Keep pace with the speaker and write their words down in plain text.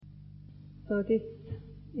So this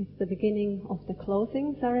is the beginning of the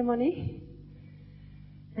closing ceremony.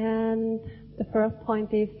 And the first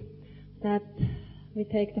point is that we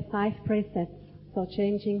take the 5 precepts, so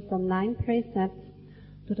changing from 9 precepts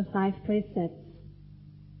to the 5 precepts.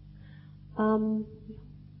 I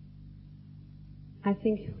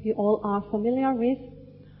think you all are familiar with,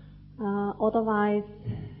 otherwise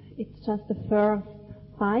it's just the first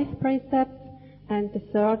 5 precepts, and the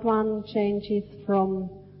third one changes from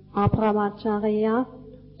Abramacharya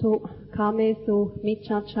to Kamesu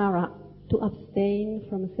Michachara, to abstain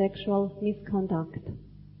from sexual misconduct.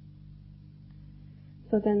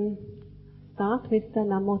 So then start with the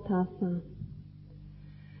Namo Tassa.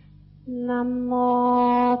 Namo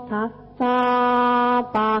Tassa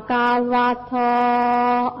Bhagavato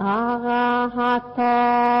Arahato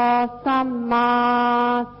Samma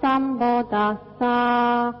Sambuddhassa.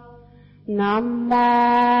 Namo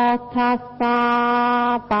Tassa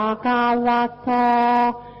Bhagavato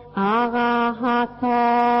Arahato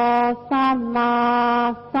Samma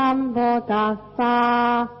Sambuddhassa.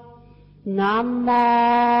 Namo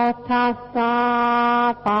Tassa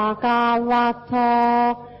Bhagavato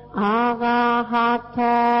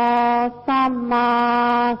Arahato Samma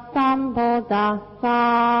Sambuddhassa.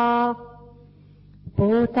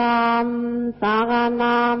 Buddham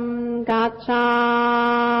Saranam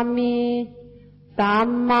Gacchami,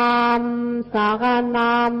 Dhammam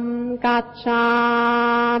Saranam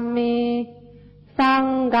Gacchami,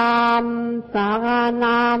 Sangham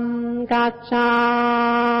Saranam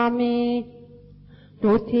Gacchami.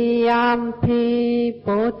 Dutiyampi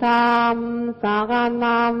Buddham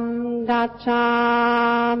Saranam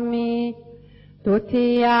Gacchami.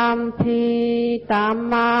 Dutiyampi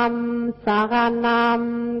Dhammam Saranam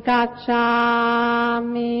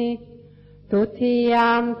Gacchami.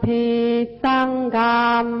 Dutiyampi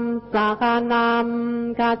Sangham Saranam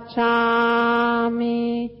Gacchami.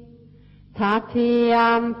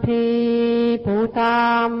 Tatiyampi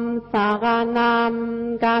Buddham Saranam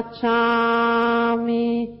Gacchami.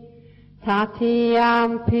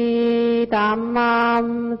 Tatiyampi Dhammam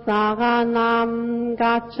Saranam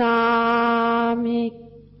Gacchami.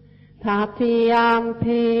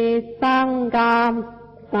 Tatiyampi Sangham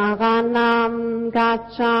Saranam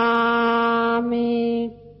Gacchami.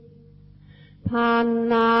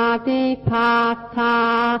 Panadipata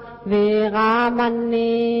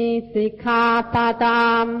Viramani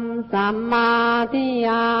Sikkhapadam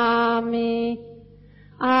Samadhiyami.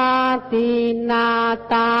 Adinatana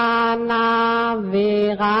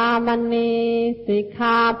Viramani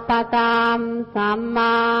Sikkhapadam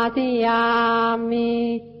Samadhiyami.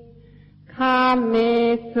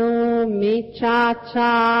 Kamesu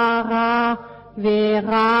Michachara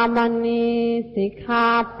Viramani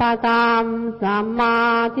Sikkhapadam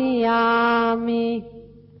Samadhiyami.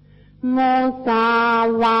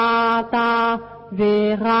 Musawada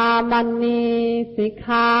Viramani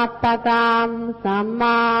Sikkhapadam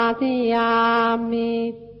Samadhiyami.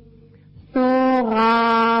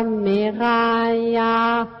 Suramiraya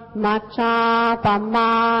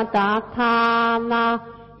Maccapamadatthana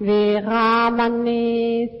Viramani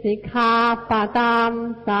Sikkhapadam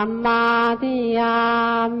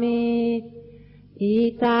Samadhiyami.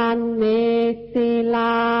 Idan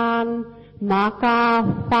mesilan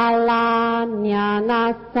Makaphalan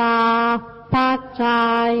Jnanassa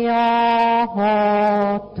Paccaya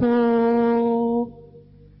Hotu.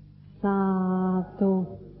 Sadhu,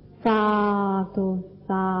 sadhu,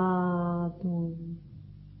 sadhu.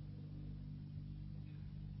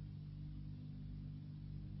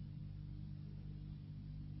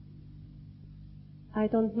 I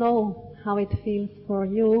don't know how it feels for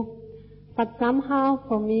you, but somehow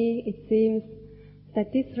for me it seems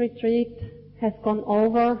that this retreat has gone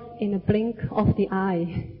over in a blink of the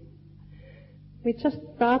eye. We just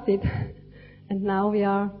started and now we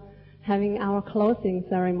are having our closing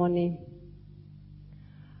ceremony.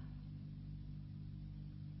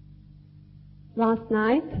 Last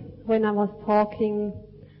night when I was talking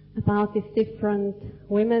about these different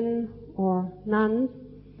women or nuns,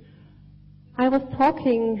 I was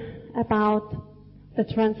talking about the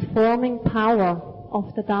transforming power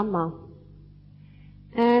of the Dhamma.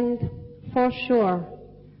 And for sure,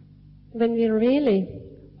 when we really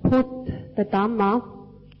put the Dhamma,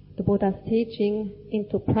 the Buddha's teaching,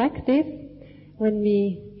 into practice, when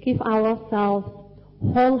we give ourselves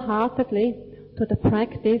wholeheartedly to the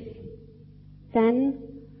practice, then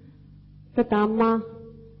the Dhamma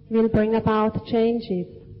will bring about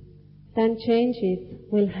changes. Then changes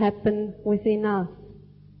will happen within us.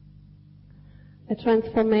 A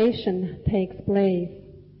transformation takes place.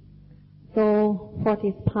 So for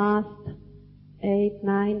these past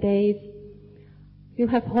 8-9 days, you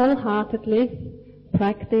have wholeheartedly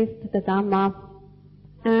practiced the Dhamma,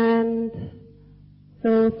 and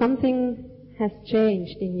so something has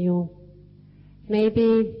changed in you.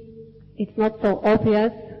 Maybe it's not so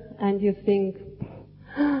obvious, and you think,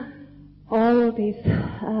 all these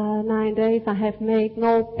 9 days I have made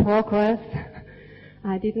no progress.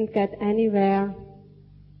 I didn't get anywhere.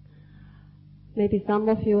 Maybe some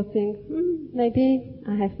of you think, maybe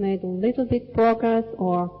I have made a little bit progress,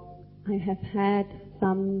 or I have had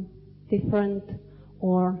some different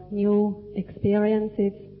or new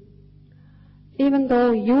experiences. Even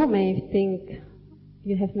though you may think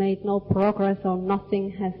you have made no progress or nothing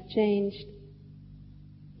has changed,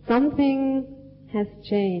 something has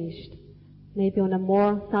changed, maybe on a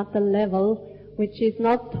more subtle level, which is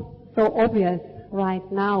not so obvious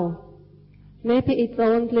right now. Maybe it's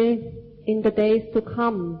only in the days to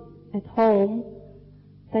come at home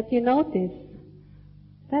that you notice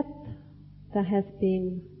that there has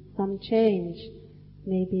been some change.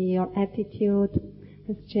 Maybe your attitude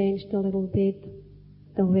has changed a little bit,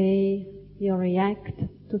 the way you react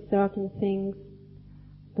to certain things,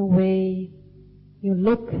 the way you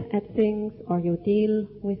look at things or you deal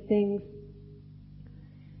with things.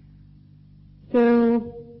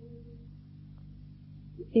 So,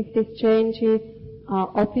 if these changes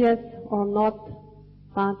are obvious or not,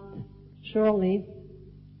 but surely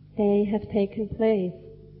they have taken place.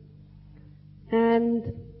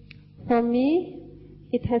 And for me,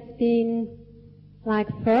 it has been like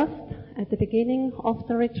first, at the beginning of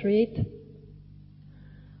the retreat,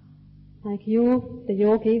 like you, the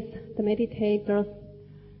yogis, the meditators,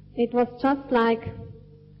 it was just like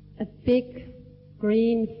a big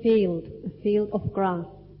green field, a field of grass,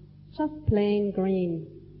 just plain green.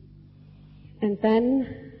 And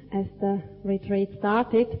then, as the retreat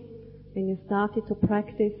started, when you started to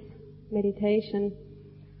practice meditation,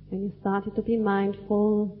 when you started to be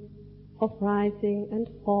mindful of rising and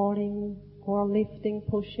falling, or lifting,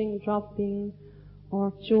 pushing, dropping,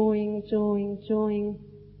 or chewing.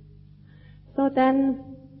 So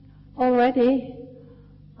then, already,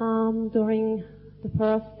 during the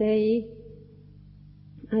first day,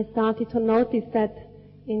 I started to notice that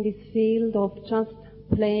in this field of just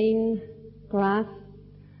plain grass,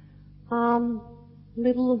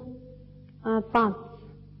 little buds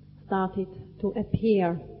started to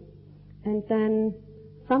appear. And then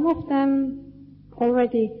some of them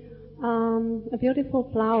already, a beautiful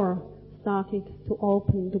flower started to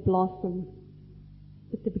open, to blossom.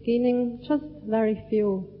 At the beginning, just very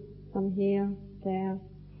few, some here, there.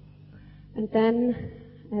 And then,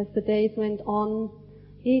 as the days went on,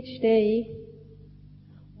 each day,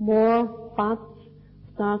 more buds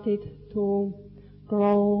started to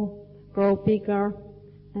grow bigger,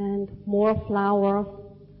 and more flowers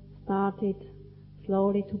started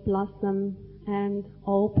slowly to blossom and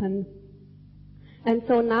open. And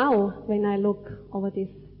so now, when I look over this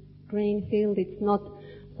green field, it's not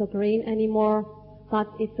so green anymore, but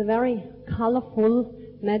it's a very colorful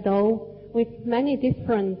meadow with many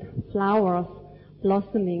different flowers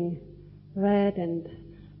blossoming, red and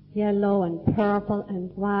yellow and purple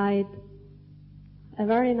and white. A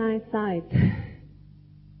very nice sight.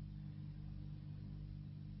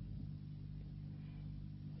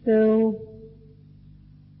 So,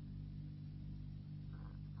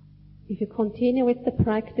 if you continue with the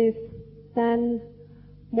practice, then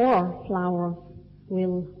more flowers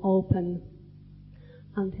will open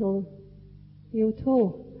until you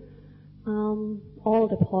too, all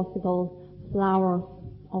the possible flowers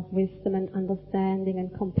of wisdom and understanding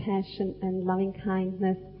and compassion and loving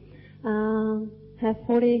kindness have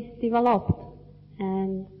fully developed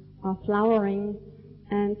and are flowering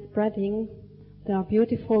and spreading their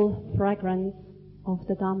beautiful fragrance of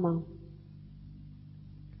the Dhamma.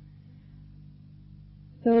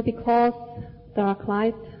 So because there are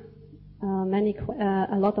quite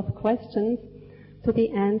a lot of questions to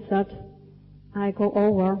be answered, I go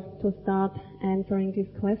over to start answering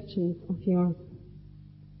these questions of yours.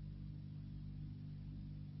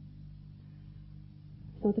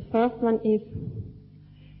 So the first one is,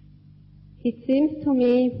 it seems to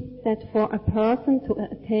me that for a person to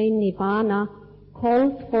attain Nibbana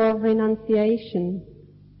calls for renunciation,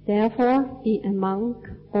 therefore be a monk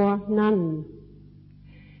or nun.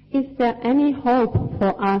 Is there any hope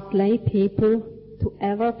for us lay people to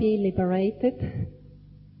ever be liberated?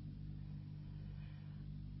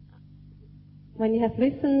 When you have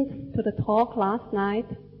listened to the talk last night,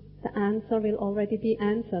 the answer will already be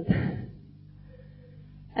answered.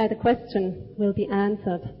 The question will be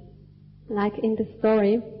answered. Like in the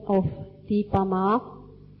story of Deepa Ma,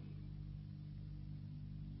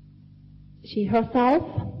 she herself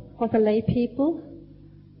was a lay people,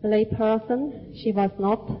 lay person. She was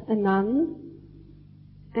not a nun.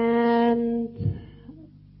 And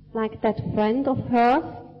like that friend of hers,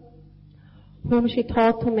 whom she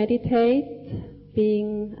taught to meditate,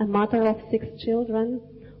 being a mother of 6 children,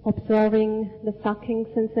 observing the sucking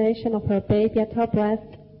sensation of her baby at her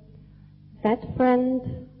breast, that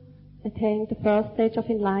friend attained the first stage of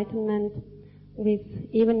enlightenment with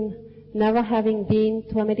even never having been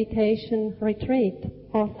to a meditation retreat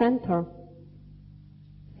or center.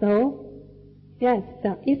 So, yes,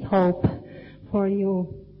 there is hope for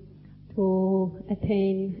you to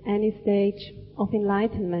attain any stage of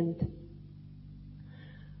enlightenment.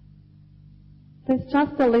 There's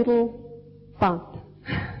just a little but.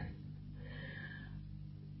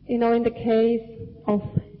 You know, in the case of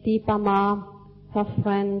Deepa Ma, her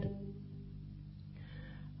friend,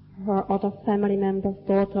 her other family members,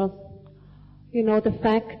 daughters, you know, the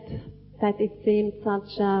fact that it seemed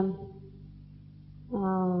such a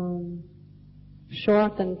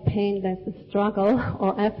short and painless struggle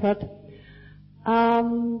or effort,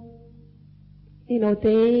 you know,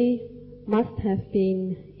 they must have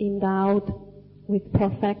been endowed with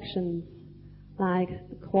perfections, like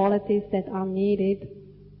the qualities that are needed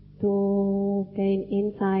to gain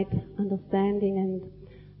insight, understanding,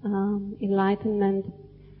 and enlightenment,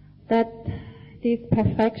 that these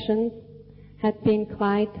perfections had been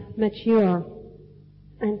quite mature,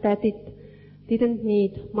 and that it didn't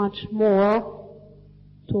need much more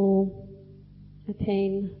to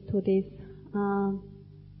attain to these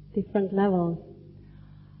different levels.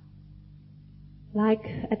 Like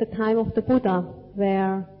at the time of the Buddha,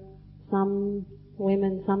 where some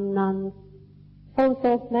women, some nuns,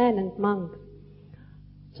 also men and monks,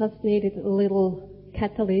 just needed a little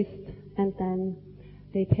catalyst, and then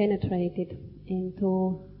they penetrated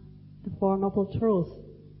into the Four Noble Truths.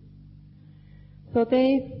 So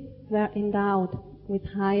they were endowed with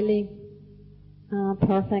highly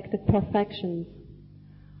perfected perfections,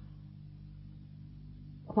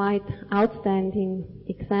 quite outstanding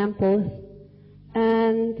examples,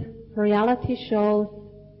 and reality shows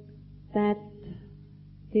that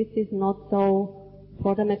this is not so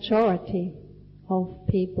for the majority of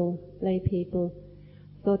people, lay people,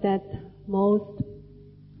 so that most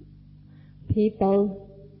people,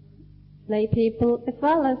 lay people, as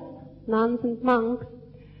well as nuns and monks,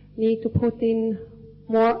 need to put in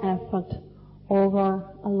more effort over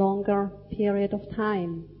a longer period of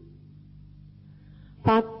time.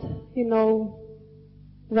 But, you know,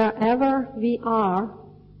 wherever we are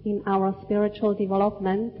in our spiritual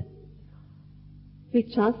development, we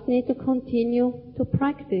just need to continue to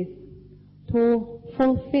practice, to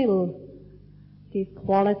fulfill these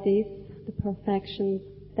qualities, the perfections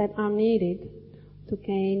that are needed to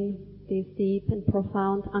gain this deep and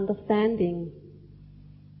profound understanding.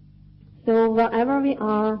 So wherever we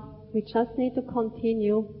are, we just need to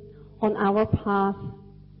continue on our path,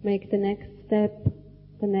 make the next step,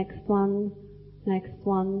 the next one,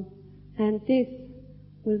 and this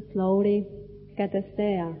will slowly get us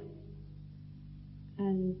there.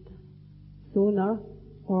 And sooner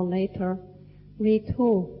or later, we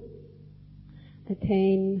too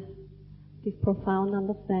attain this profound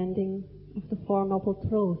understanding of the Four Noble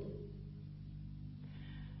Truths.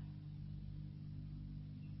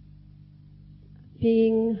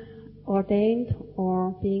 Being ordained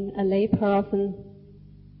or being a lay person,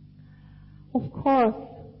 of course,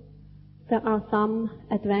 there are some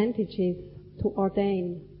advantages to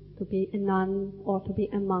ordain, to be a nun or to be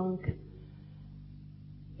a monk,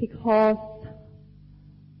 because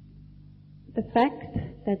the fact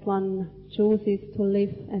that one chooses to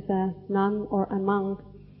live as a nun or a monk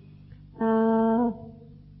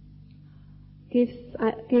gives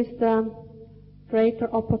the greater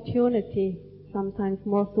opportunity, sometimes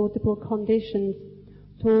more suitable conditions,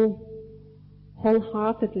 to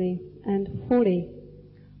wholeheartedly and fully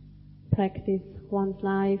practice one's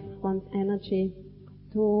life, one's energy,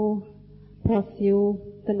 to pursue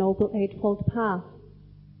the Noble Eightfold Path.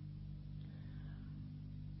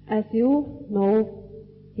 As you know,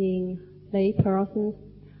 being lay persons,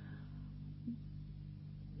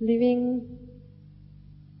 living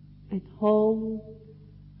at home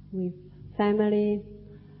with family,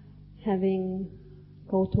 having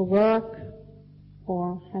go to work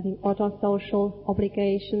or having other social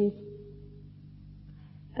obligations,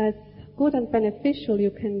 as good and beneficial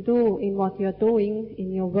you can do in what you're doing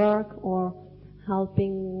in your work or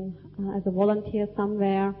helping as a volunteer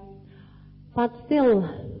somewhere, but still,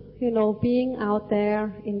 you know, being out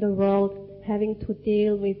there in the world, having to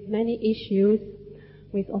deal with many issues,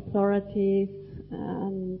 with authorities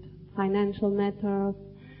and financial matters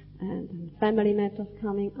and family matters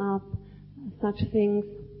coming up, such things,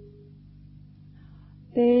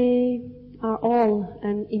 they are all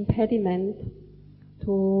an impediment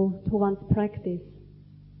to one's practice.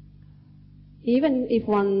 Even if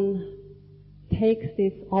one takes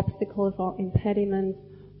these obstacles or impediments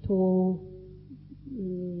to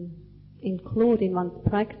include in one's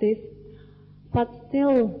practice, but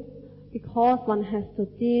still, because one has to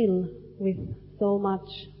deal with so much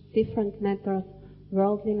different matters,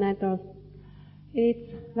 worldly matters,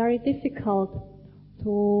 it's very difficult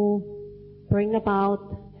to bring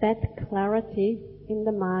about that clarity in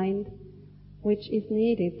the mind which is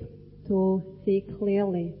needed to see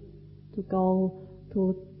clearly, to go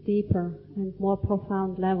to deeper and more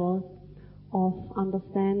profound levels of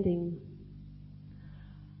understanding.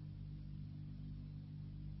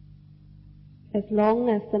 As long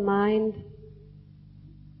as the mind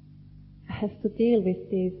has to deal with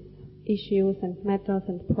these issues and matters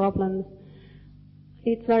and problems,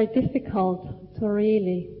 it's very difficult to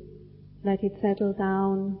really let it settle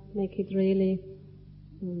down, make it really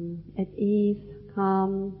at ease,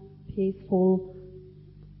 calm, peaceful,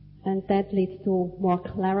 and that leads to more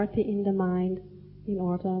clarity in the mind in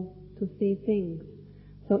order to see things.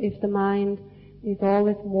 So if the mind is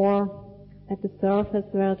always more at the surface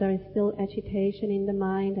where there is still agitation in the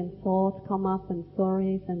mind and thoughts come up and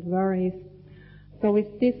worries and worries, so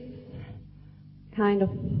with this kind of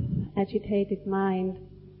agitated mind,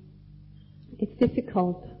 it's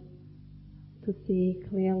difficult to see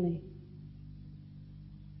clearly.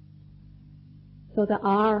 So there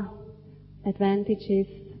are advantages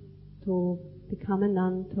to become a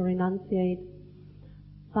nun, to renunciate,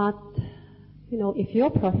 but if your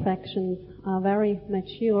perfections are very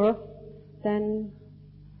mature, then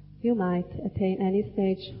you might attain any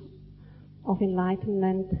stage of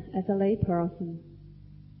enlightenment as a lay person.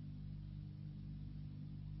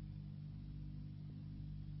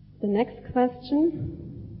 The next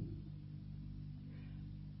question: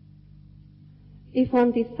 if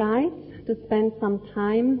one decides to spend some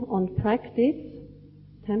time on practice,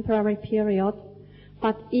 temporary period,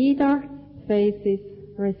 but either faces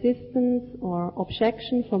resistance or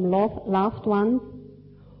objection from loved ones,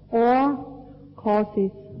 or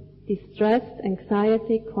causes distress,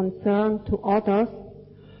 anxiety, concern to others,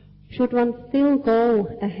 should one still go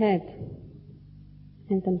ahead?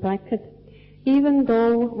 And then bracket, even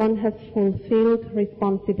though one has fulfilled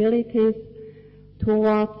responsibilities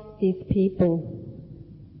towards these people.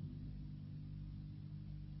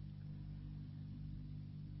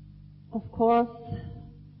 Of course,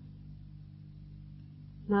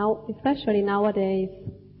 now, especially nowadays,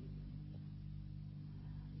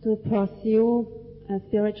 to pursue a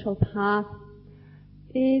spiritual path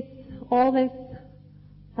is always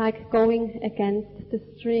like going against the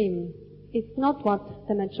stream. It's not what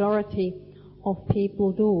the majority of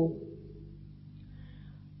people do.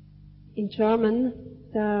 In German,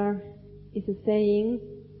 there is a saying,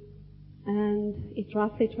 and it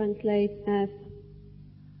roughly translates as,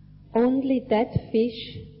 only dead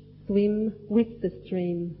fish swim with the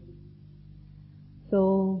stream.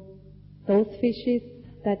 So those fishes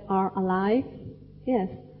that are alive, yes,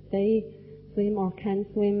 they swim or can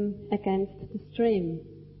swim against the stream.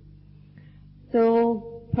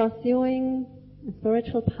 So pursuing a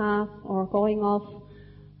spiritual path or going off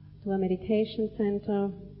to a meditation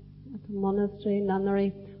center, to a monastery,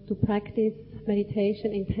 nunnery, to practice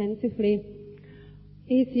meditation intensively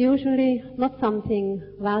is usually not something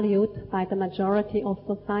valued by the majority of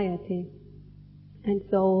society. And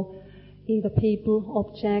so either people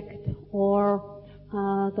object or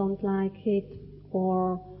don't like it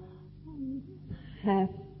or have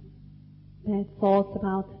bad thoughts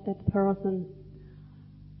about that person.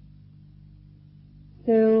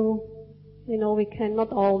 So, we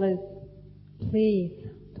cannot always please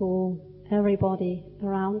to everybody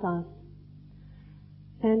around us.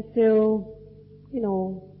 And so,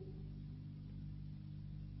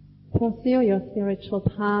 pursue your spiritual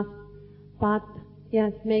path, but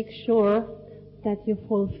yes, make sure that you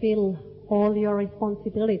fulfill all your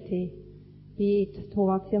responsibility, be it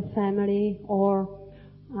towards your family or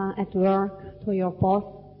at work to your boss.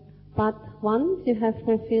 But once you have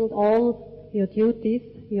fulfilled all your duties,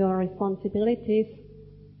 your responsibilities,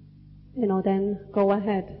 then go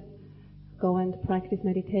ahead. Go and practice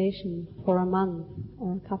meditation for a month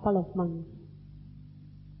or a couple of months.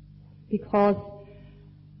 Because,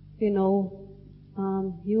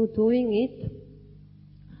 you doing it,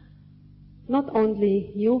 not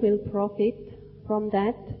only you will profit from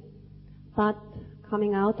that, but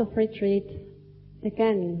coming out of retreat,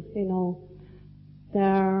 again,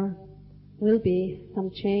 there will be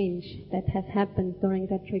some change that has happened during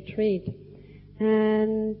that retreat.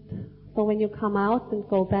 And so when you come out and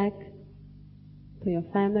go back to your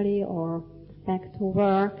family or back to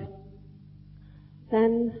work,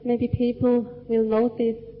 then maybe people will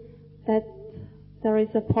notice that there is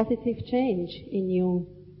a positive change in you.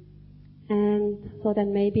 And so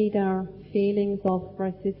then maybe there are feelings of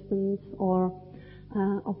resistance or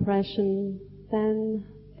oppression, then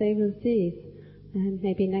they will cease. And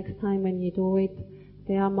maybe next time when you do it,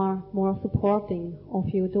 they are more supporting of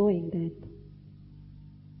you doing that.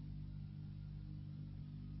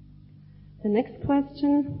 The next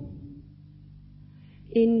question.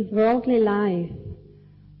 In worldly life,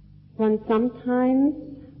 one sometimes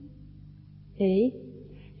A.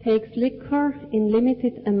 takes liquor in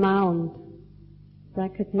limited amount,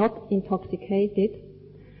 bracket not intoxicated,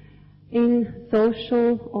 in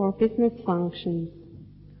social or business functions,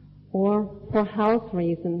 or for health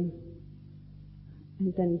reasons.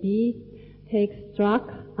 And then B. takes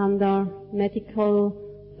drug under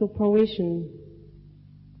medical supervision,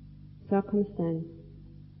 circumstance.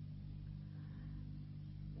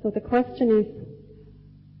 So the question is,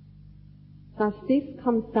 does this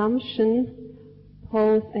consumption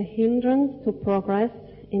pose a hindrance to progress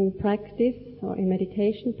in practice or in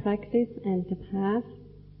meditation practice and the path?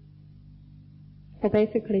 So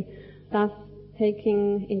basically, does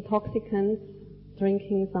taking intoxicants,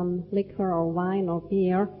 drinking some liquor or wine or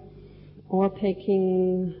beer, or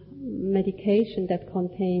taking medication that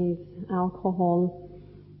contains alcohol,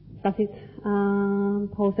 does it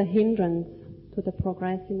pose a hindrance to the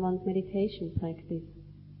progress in one's meditation practice?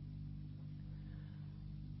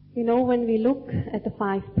 You know, when we look at the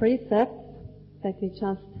 5 precepts that we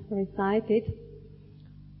just recited,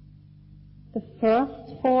 the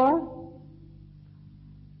first 4,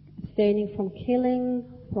 abstaining from killing,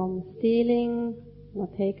 from stealing,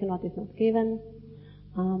 not taken what is not given,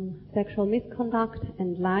 sexual misconduct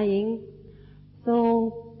and lying.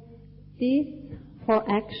 So these 4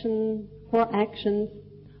 actions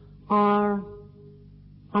are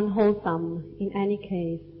unwholesome in any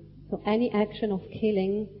case. So any action of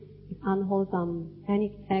killing is unwholesome.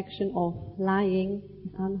 Any action of lying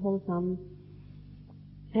is unwholesome.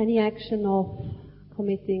 Any action of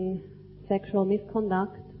committing sexual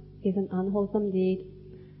misconduct is an unwholesome deed.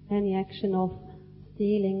 Any action of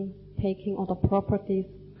stealing, taking other properties,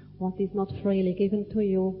 what is not freely given to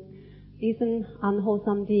you, is an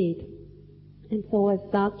unwholesome deed. And so as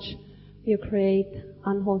such, you create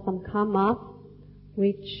unwholesome karma,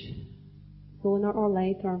 which sooner or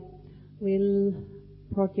later will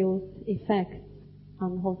produce effects,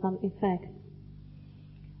 unwholesome effects.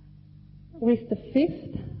 With the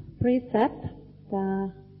 5th precept,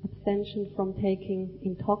 the abstention from taking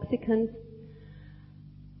intoxicants,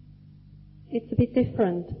 it's a bit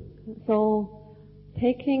different. So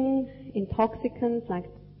taking intoxicants like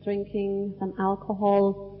drinking some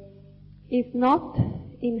alcohol is not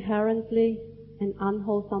inherently an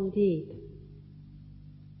unwholesome deed.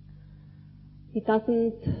 It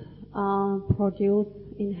doesn't produce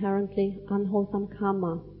inherently unwholesome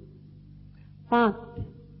karma. But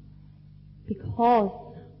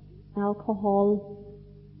because alcohol,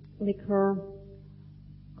 liquor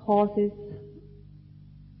causes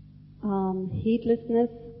heedlessness,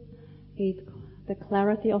 the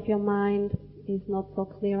clarity of your mind is not so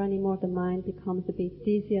clear anymore, the mind becomes a bit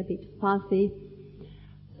dizzy, a bit fuzzy.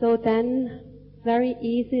 So then, very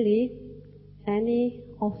easily, any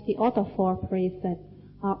of the other 4 precepts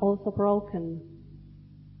are also broken.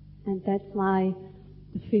 And that's why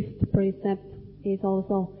the 5th precept is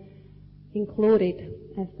also included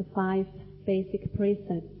as the 5 basic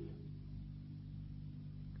precepts.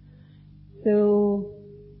 So,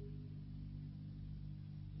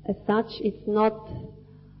 as such, it's not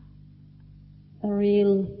a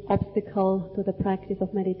real obstacle to the practice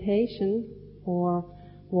of meditation or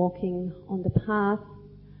walking on the path,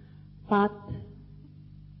 but,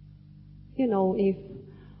 you know, if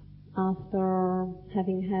after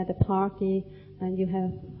having had a party and you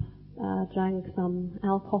have drank some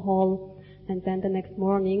alcohol, and then the next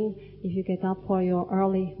morning, if you get up for your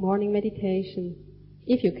early morning meditation,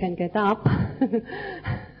 if you can get up,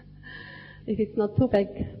 if it's not too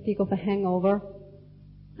big of a hangover,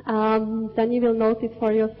 then you will notice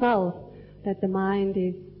for yourself that the mind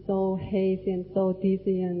is so hazy and so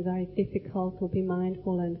dizzy and very difficult to be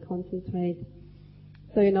mindful and concentrate.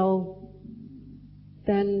 So, you know,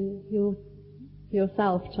 then you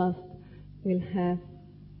yourself just will have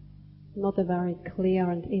not a very clear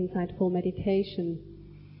and insightful meditation.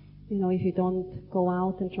 You know, if you don't go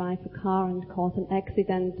out and drive a car and cause an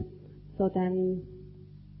accident, so then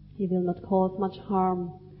you will not cause much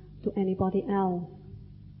harm to anybody else.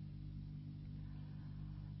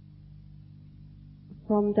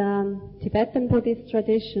 From the Tibetan Buddhist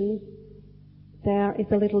tradition, there is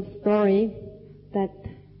a little story that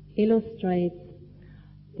illustrates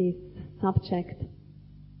this subject.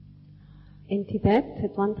 In Tibet,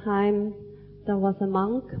 at one time, there was a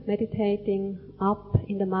monk meditating up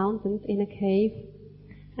in the mountains in a cave,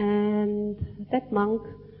 and that monk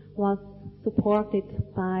was supported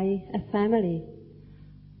by a family.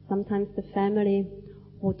 Sometimes the family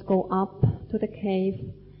would go up to the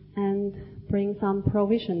cave and bring some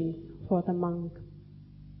provisions for the monk.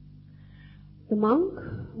 The monk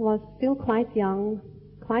was still quite young,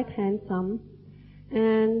 quite handsome,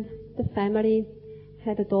 and the family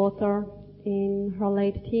had a daughter in her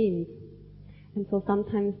late teens. And so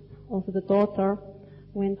sometimes also the daughter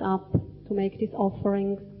went up to make these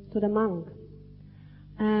offerings to the monk.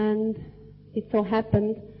 And it so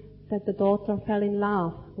happened that the daughter fell in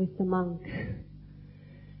love with the monk.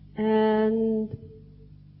 And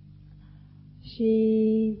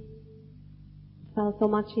she fell so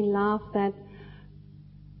much in love that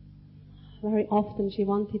very often she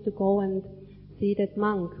wanted to go and see that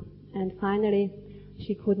monk. And finally,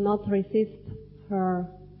 she could not resist her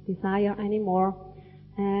desire anymore,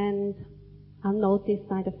 and unnoticed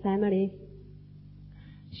by the family,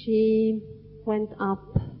 she went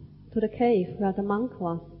up to the cave where the monk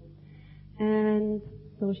was. And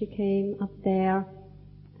so she came up there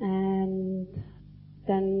and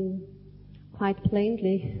then quite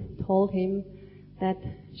plainly told him that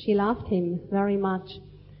she loved him very much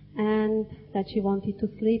and that she wanted to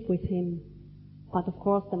sleep with him. But of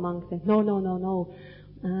course the monk said, no,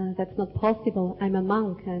 that's not possible. I'm a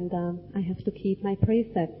monk and I have to keep my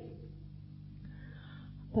precepts.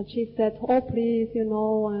 But she said, oh please,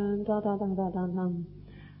 and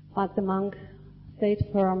But the monk stayed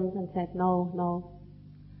firm and said, no.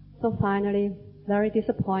 So finally, very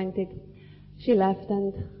disappointed, she left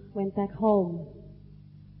and went back home.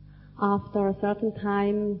 After a certain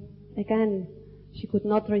time, again, she could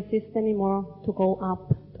not resist anymore to go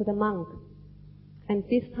up to the monk. And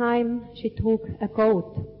this time she took a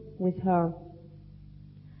goat with her.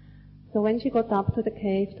 So when she got up to the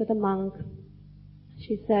cave, to the monk,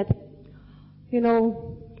 she said, if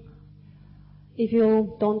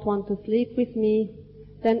you don't want to sleep with me,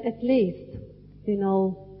 then at least,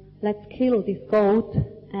 let's kill this goat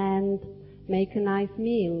and make a nice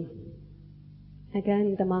meal.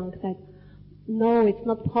 Again, the monk said, no, it's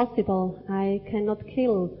not possible. I cannot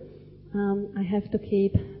kill. I have to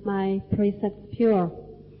keep my precepts pure.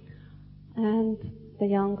 And the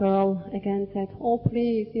young girl again said, oh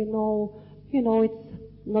please, it's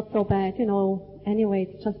not so bad, anyway,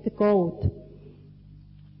 it's just a goat.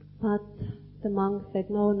 But the monk said,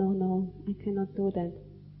 no, I cannot do that.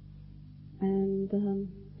 And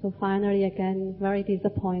so finally again, very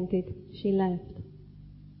disappointed, she left.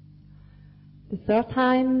 The third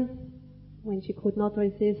time, when she could not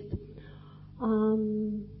resist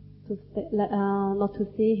not to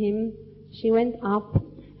see him, she went up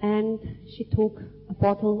and she took a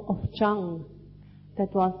bottle of chang,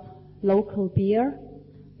 that was local beer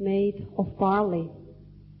made of barley,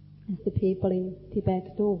 as the people in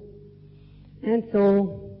Tibet do. And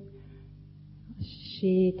so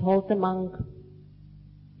she told the monk,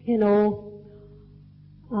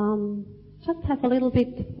 just have a little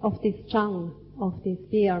bit of this chang, of this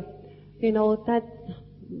beer. That's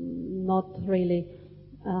not really,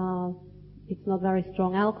 it's not very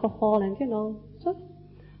strong alcohol, and just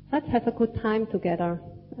let's have a good time together,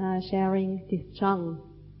 sharing this chang.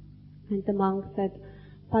 And the monk said,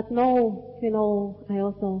 but no, I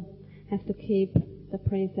also have to keep the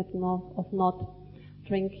precept of not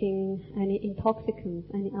drinking any intoxicants,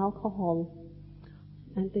 any alcohol.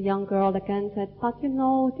 And the young girl again said, but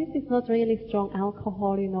this is not really strong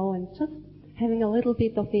alcohol, and just having a little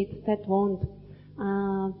bit of it, that won't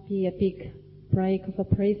be a big break of a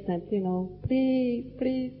precept,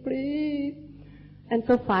 please. And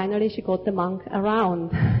so finally she got the monk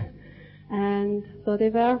around. And so they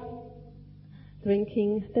were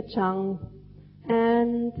drinking the chang.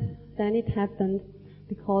 And then it happened,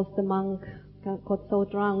 because the monk got so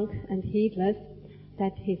drunk and heedless,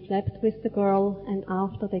 that he slept with the girl, and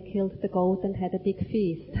after they killed the goat and had a big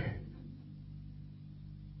feast.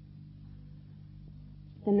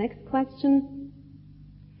 The next question: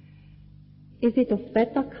 is it of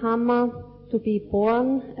better karma to be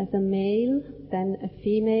born as a male than a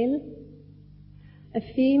female? A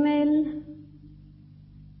female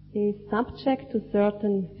is subject to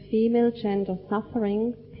certain female gender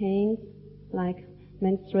sufferings, pains, like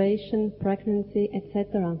menstruation, pregnancy,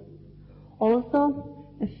 etc. Also,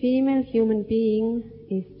 a female human being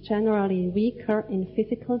is generally weaker in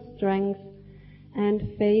physical strength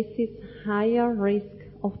and faces higher risk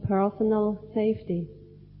of personal safety.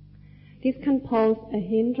 this can pose a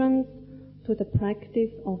hindrance to the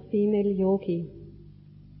practice of female yogi.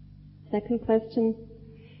 Second question,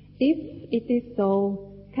 if it is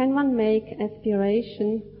so, can one make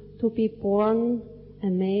aspiration to be born a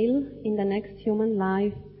male in the next human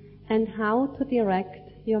life, and how to direct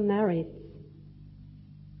your merits?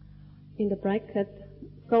 In the bracket,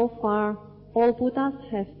 so far all Buddhas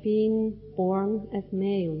have been born as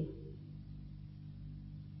male.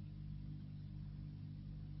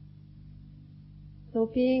 So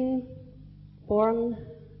being born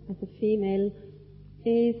as a female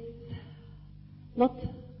is not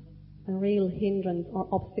a real hindrance or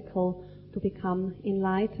obstacle to become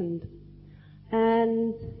enlightened.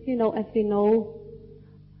 And, as we know,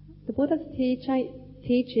 the Buddha's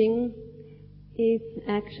teaching is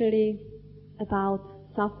actually about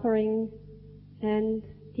suffering and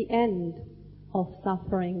the end of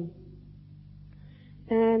suffering.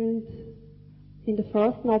 And in the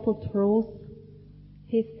First Noble Truth,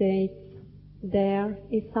 he states, there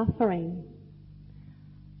is suffering.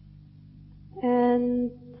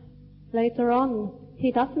 And later on,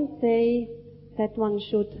 he doesn't say that one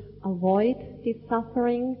should avoid this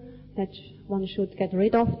suffering, that one should get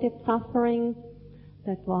rid of this suffering,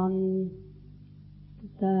 that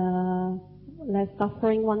the less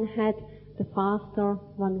suffering one had, the faster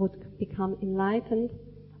one would become enlightened.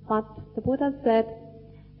 But the Buddha said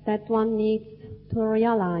that one needs to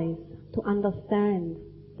realize, to understand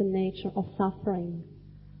the nature of suffering,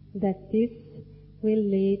 that this will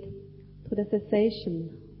lead to the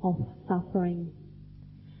cessation of suffering.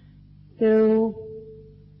 So,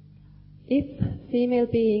 if female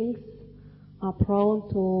beings are prone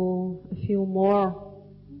to a few more,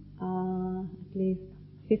 at least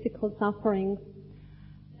physical sufferings,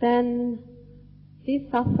 then these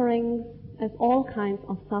sufferings, as all kinds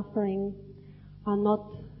of suffering, are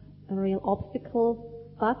not a real obstacle,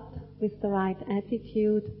 but with the right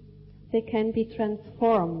attitude, they can be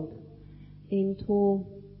transformed into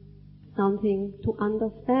something to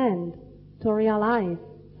understand, to realize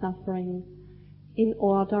suffering, in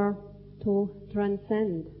order to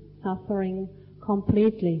transcend suffering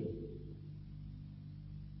completely.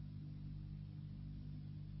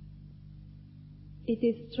 It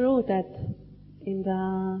is true that in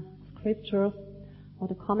the scriptures or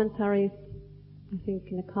the commentaries, I think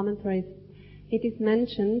in the commentaries, it is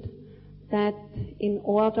mentioned that in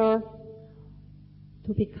order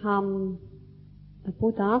to become a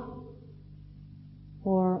Buddha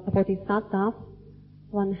or a Bodhisattva,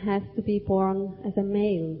 one has to be born as a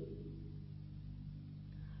male.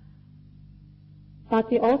 But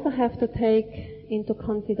we also have to take into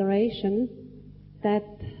consideration that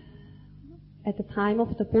at the time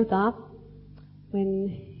of the Buddha, when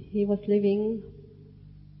he was living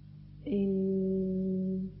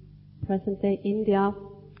in present-day India,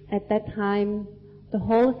 at that time the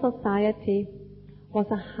whole society was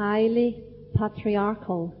a highly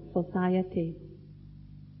patriarchal society.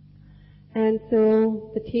 And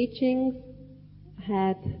so the teachings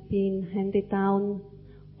had been handed down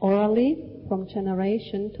orally from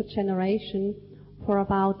generation to generation for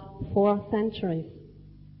about 4 centuries.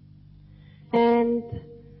 And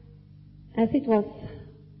as it was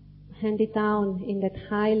handed down in that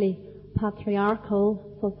highly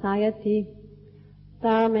patriarchal society,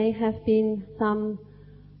 there may have been some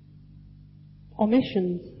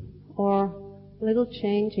omissions or little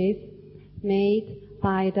changes made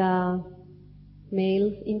by the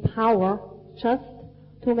males in power just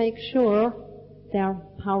to make sure their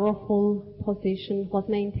powerful position was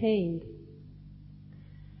maintained.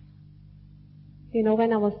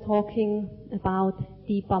 When I was talking about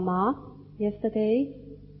Dipama yesterday,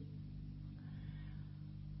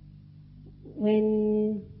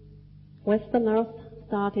 when Westerners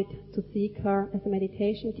started to seek her as a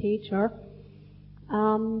meditation teacher,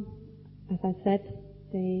 as I said,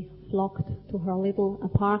 they flocked to her little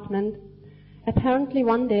apartment. Apparently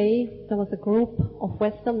one day there was a group of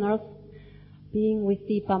Westerners being with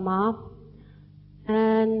Dipama,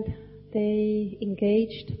 and they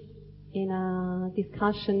engaged in a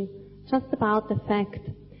discussion just about the fact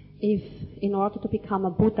if in order to become a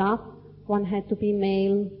Buddha one had to be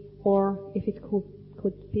male, or if it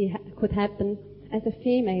could happen as a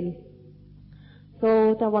female.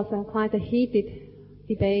 So there was quite a heated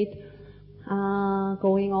debate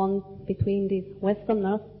going on between these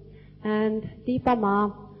Westerners, and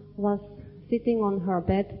Dipama was sitting on her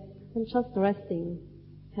bed and just resting,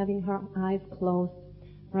 having her eyes closed,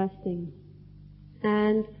 resting.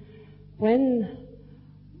 And when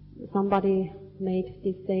somebody made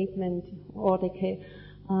this statement, or they came,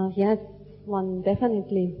 yes, one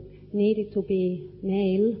definitely needed to be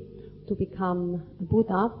male to become a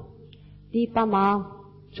Buddha, Deepa Ma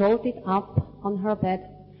jolted up on her bed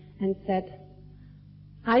and said,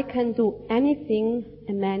 "I can do anything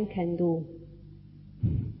a man can do."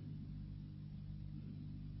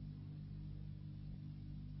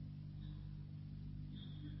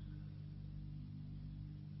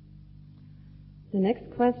 The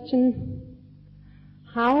next question,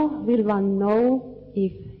 how will one know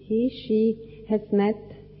if she has met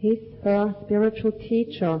her spiritual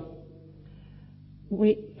teacher,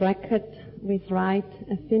 with right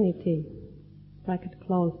affinity, bracket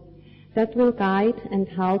close, that will guide and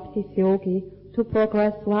help this yogi to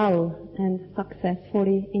progress well and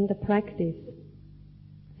successfully in the practice?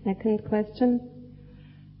 Second question,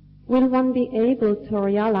 will one be able to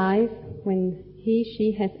realize when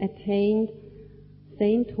she has attained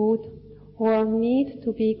sainthood, or need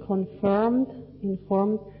to be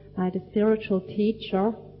informed by the spiritual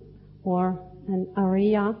teacher or an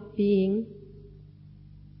Ariya being?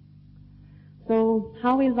 So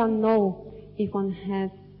how will one know if one has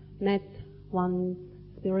met one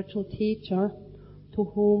spiritual teacher to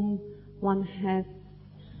whom one has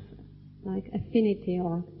like affinity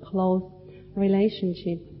or close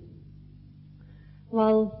relationship?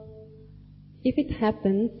 Well, if it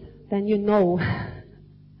happens, then you know.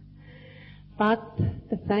 But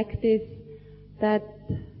the fact is that,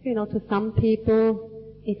 to some people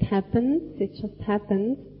it just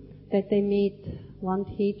happens that they meet one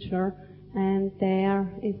teacher and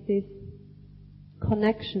there is this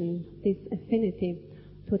connection, this affinity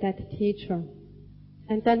to that teacher.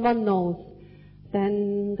 And then one knows,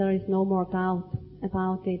 then there is no more doubt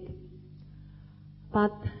about it.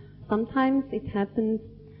 But sometimes it happens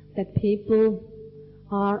that people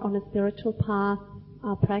are on a spiritual path,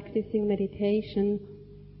 are practicing meditation,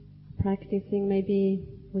 practicing maybe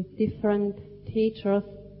with different teachers,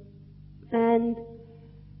 and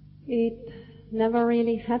it never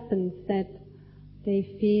really happens that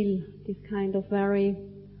they feel this kind of very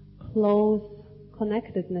close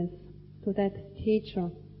connectedness to that teacher.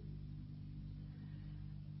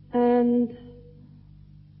 And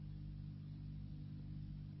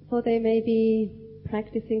so they may be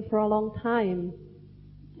practicing for a long time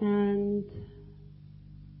and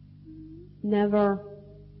never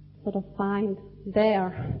sort of find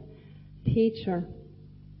their teacher.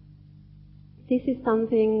 This is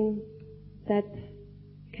something that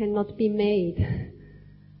cannot be made.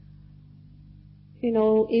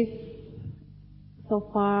 If so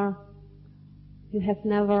far you have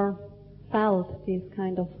never felt this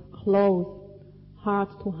kind of close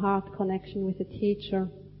heart-to-heart connection with a teacher,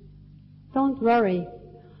 don't worry,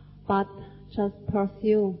 but just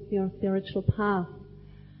pursue your spiritual path.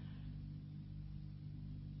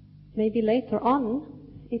 Maybe later on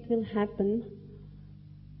it will happen,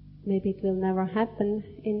 maybe it will never happen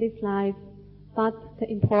in this life, but the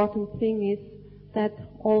important thing is that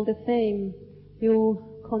all the same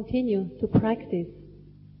you continue to practice.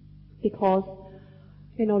 Because,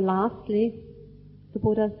 lastly, the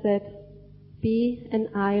Buddha said, be an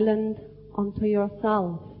island unto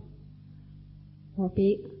yourself. Or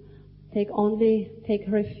take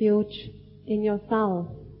refuge in yourself,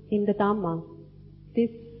 in the Dhamma. This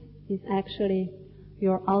is actually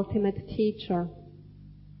your ultimate teacher.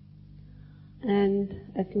 And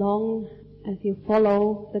as long as you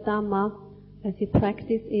follow the Dhamma, as you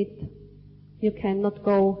practice it, you cannot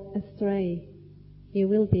go astray. You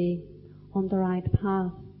will be on the right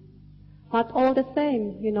path. But all the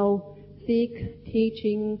same, seek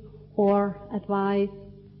teaching or advice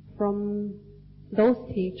from those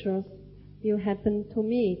teachers you happen to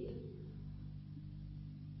meet.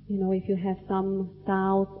 If you have some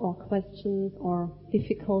doubts or questions or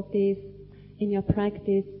difficulties in your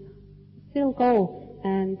practice, still go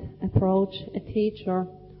and approach a teacher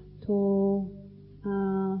to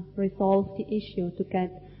resolve the issue, to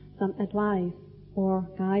get some advice or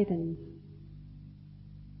guidance.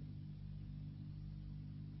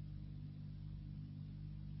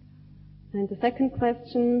 And the second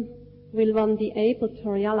question, will one be able to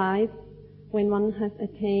realize when one has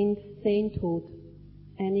attained sainthood,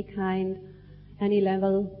 any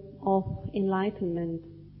level of enlightenment?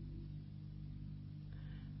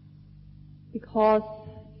 Because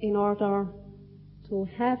in order to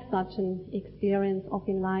have such an experience of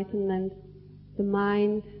enlightenment, the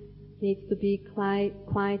mind needs to be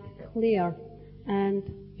quite clear and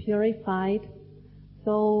purified,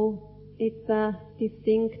 so it's a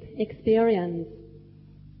distinct experience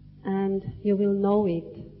and you will know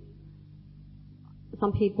it.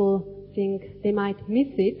 Some people think they might miss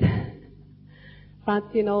it, but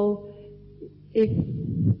if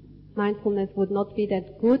mindfulness would not be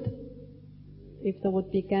that good, if there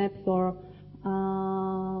would be gaps or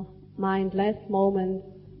mindless moments,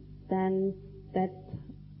 then that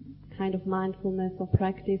kind of mindfulness or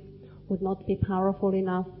practice would not be powerful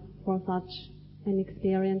enough for such an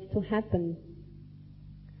experience to happen.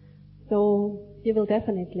 So you will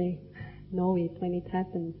definitely know it when it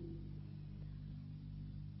happens.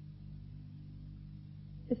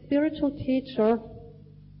 A spiritual teacher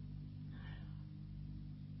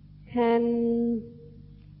can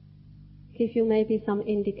give you maybe some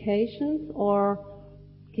indications or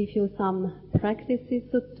give you some practices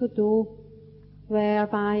to do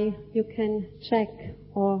whereby you can check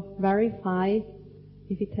or verify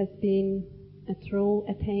if it has been a true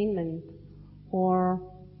attainment or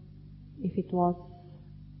if it was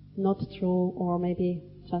not true or maybe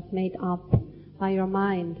just made up by your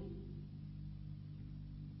mind.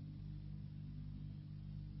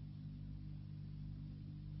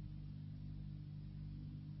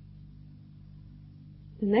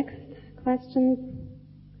 The next question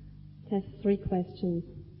has 3 questions.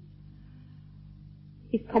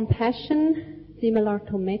 Is compassion similar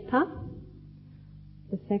to metta?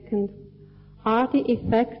 The second, are the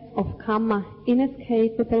effects of karma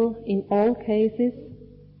inescapable in all cases?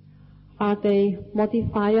 Are they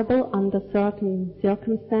modifiable under certain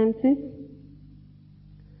circumstances?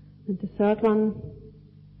 And the third one,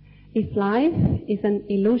 if life is an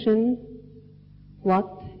illusion,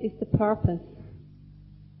 what is the purpose?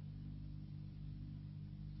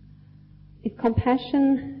 Is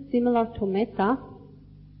compassion similar to metta?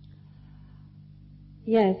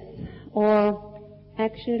 Yes, or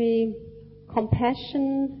actually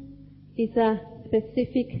compassion is a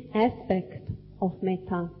specific aspect of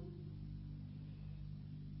metta.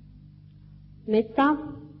 Metta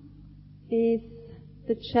is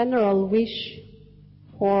the general wish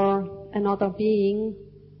for another being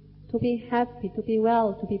to be happy, to be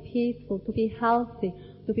well, to be peaceful, to be healthy,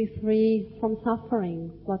 to be free from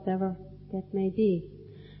suffering, whatever that may be.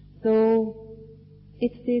 So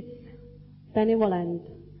it's this benevolent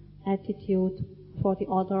attitude for the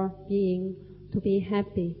other being to be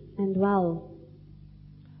happy and well.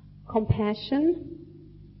 Compassion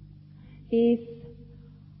is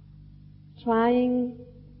trying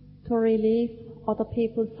to relieve other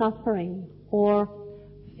people's suffering or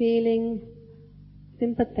feeling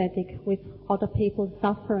sympathetic with other people's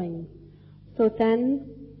suffering. So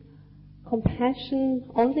then compassion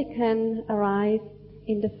only can arise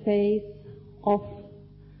in the face of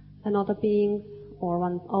another being's or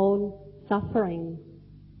one's own suffering.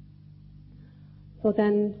 So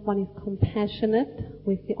then one is compassionate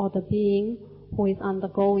with the other being who is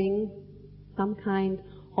undergoing some kind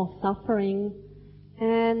of suffering,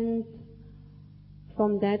 and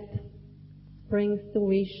from that springs the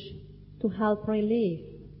wish to help relieve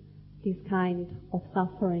this kind of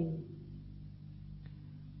suffering.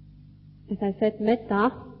 As I said,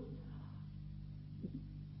 metta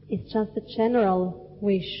is just a general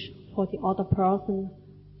wish for the other person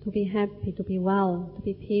to be happy, to be well, to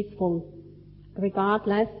be peaceful,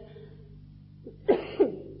 regardless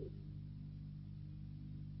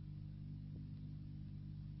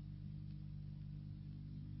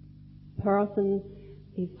person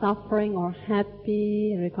is suffering or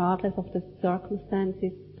happy, regardless of the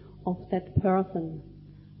circumstances of that person.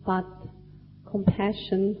 But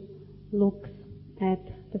compassion looks at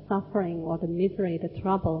the suffering or the misery, the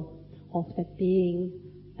trouble of that being,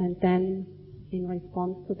 and then in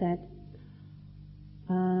response to that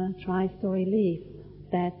tries to relieve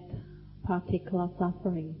that particular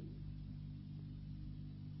suffering.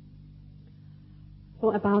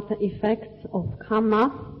 So about the effects of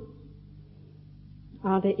karma,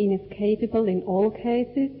 are they inescapable in all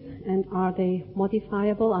cases, and are they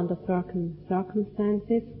modifiable under certain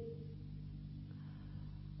circumstances?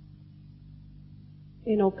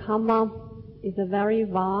 You know, karma is a very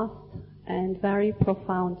vast and very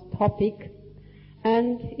profound topic,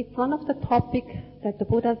 and it's one of the topics that the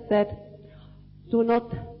Buddha said, do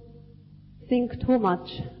not think too much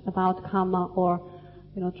about karma, or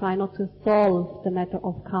try not to solve the matter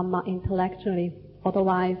of karma intellectually,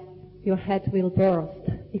 otherwise your head will burst,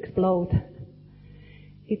 explode.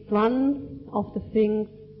 It's one of the things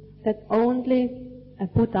that only a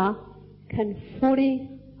Buddha can fully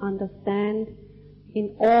understand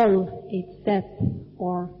in all its depth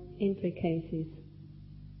or intricacies.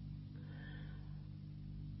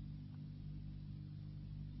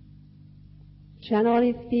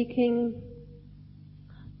 Generally speaking,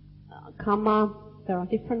 karma, there are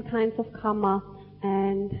different kinds of karma,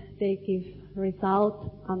 and they give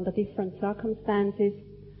result under different circumstances.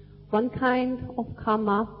 One kind of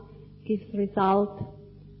karma gives result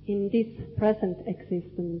in this present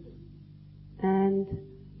existence, and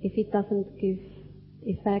if it doesn't give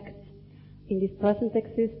effects in this present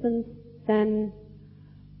existence, then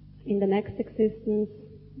in the next existence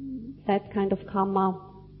that kind of karma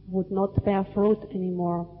would not bear fruit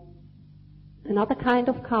anymore. Another kind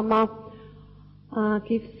of karma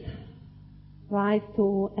gives rise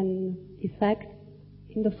to an effect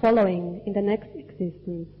in the next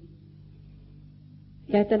existence.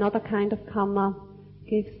 Yet another kind of karma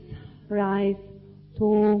gives rise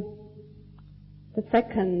to the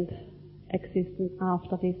second existence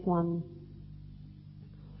after this one.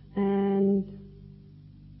 And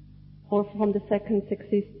or from the second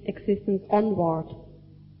existence onward.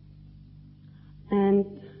 And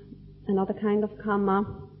another kind of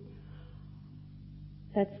karma,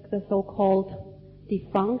 that's the so-called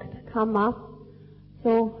defunct karma.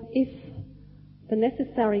 So if the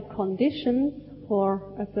necessary conditions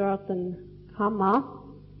for a certain karma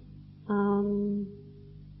to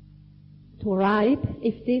ripe,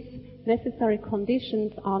 if these necessary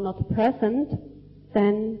conditions are not present,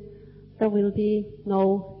 then there will be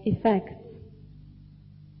no effects.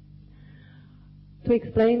 To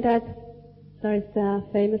explain that, there is a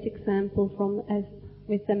famous example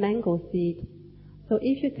with the mango seed. So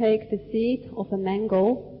if you take the seed of a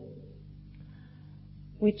mango,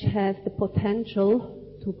 which has the potential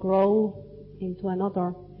to grow into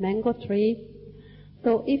another mango tree,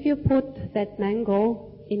 so if you put that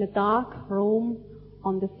mango in a dark room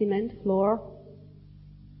on the cement floor,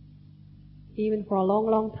 even for a long,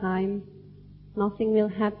 long time, nothing will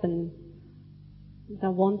happen.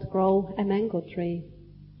 There won't grow a mango tree.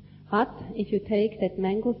 But if you take that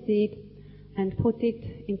mango seed and put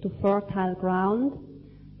it into fertile ground,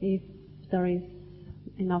 if there is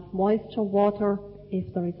enough moisture, water,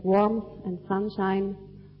 if there is warmth and sunshine,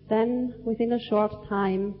 then within a short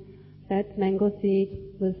time that mango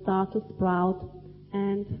seed will start to sprout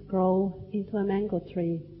and grow into a mango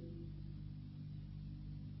tree.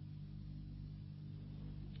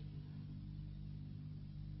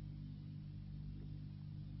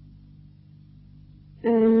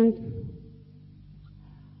 And,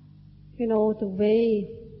 the way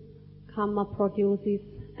karma produces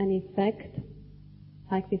an effect,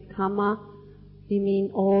 like with karma, we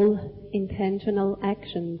mean all intentional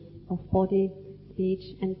actions of body, speech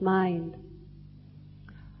and mind.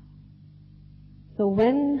 So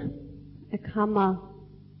when a karma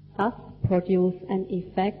does produce an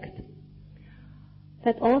effect,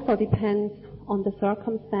 that also depends on the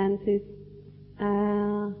circumstances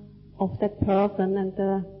of that person and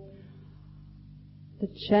the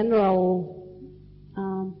general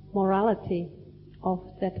morality of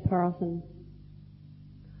that person.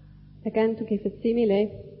 Again, to give a simile,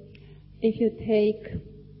 if you take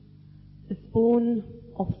a spoon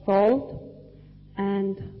of salt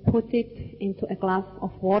and put it into a glass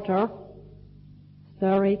of water,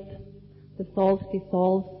 stir it, the salt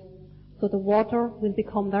dissolves, so the water will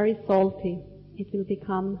become very salty. It will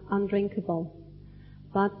become undrinkable.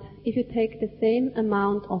 But if you take the same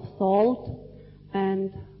amount of salt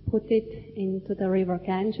and put it into the river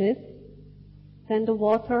Ganges, then the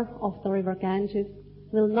water of the river Ganges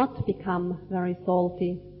will not become very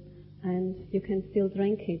salty and you can still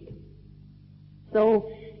drink it.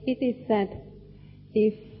 So it is said,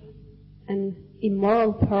 if an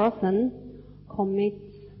immoral person commits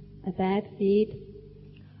a bad deed,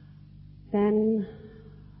 then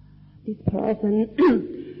this person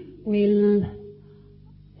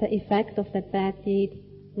the effect of that bad deed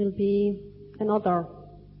will be another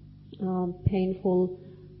painful,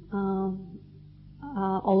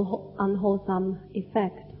 unwholesome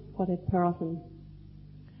effect for that person.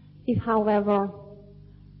 If, however,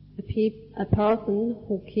 a person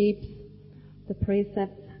who keeps the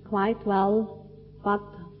precepts quite well, but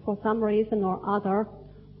for some reason or other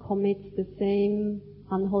commits the same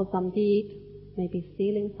unwholesome deed, maybe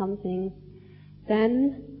stealing something,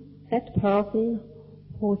 then that person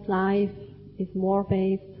whose life is more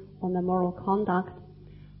based on the moral conduct,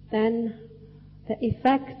 then the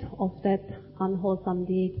effect of that unwholesome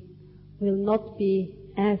deed will not be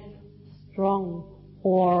as strong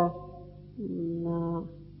or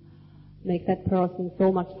make that person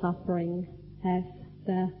so much suffering as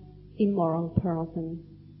the immoral person.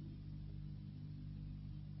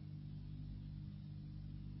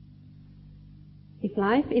 If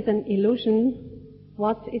life is an illusion,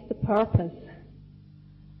 what is the purpose?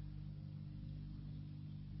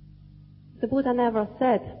 The Buddha never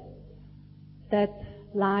said that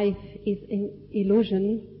life is an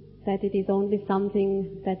illusion, that it is only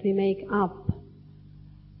something that we make up.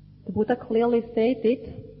 The Buddha clearly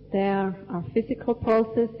stated there are physical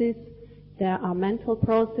processes, there are mental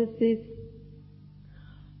processes,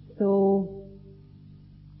 so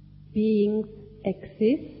beings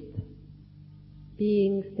exist.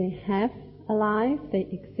 Beings, they have a life, they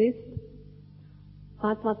exist.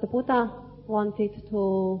 But what the Buddha wanted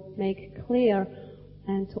to make clear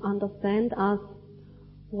and to understand us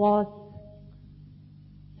was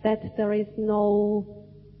that there is no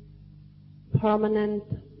permanent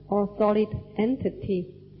or solid entity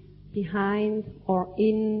behind or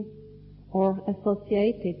in or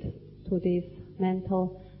associated to these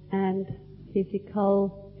mental and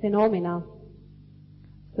physical phenomena.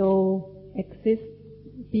 So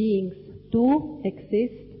beings do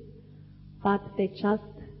exist, but they just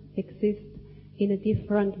exist in a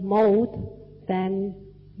different mode than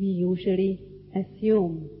we usually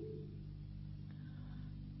assume.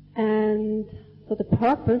 And so the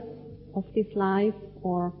purpose of this life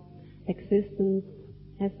or existence,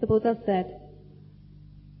 as the Buddha said,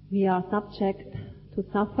 we are subject to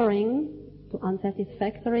suffering, to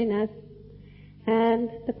unsatisfactoriness, and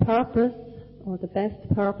the purpose or the best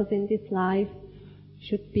purpose in this life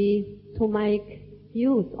should be to make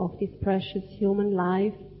use of this precious human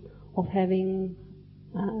life, of having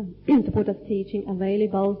the Buddha's teaching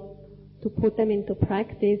available, to put them into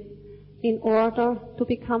practice in order to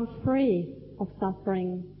become free of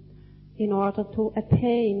suffering, in order to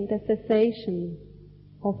attain the cessation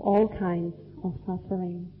of all kinds of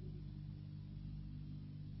suffering.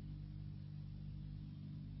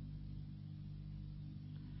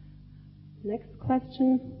 Next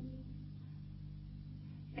question.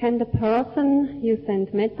 Can the person you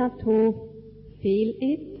send metta to feel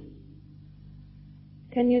it?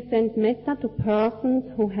 Can you send metta to persons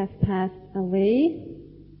who have passed away?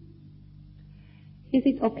 Is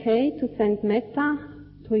it okay to send metta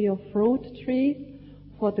to your fruit trees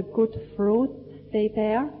for the good fruits they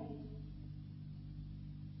bear?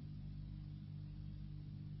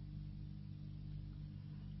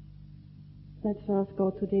 Let's first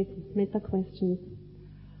go to these metta questions.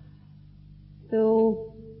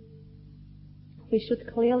 So, we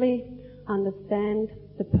should clearly understand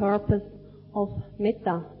the purpose of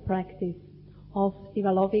metta practice, of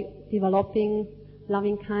developing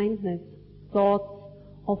loving kindness, thoughts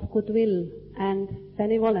of goodwill and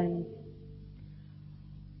benevolence.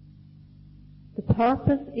 The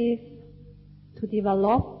purpose is to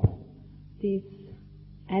develop this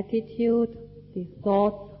attitude, these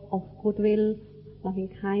thoughts of goodwill,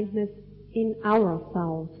 loving kindness in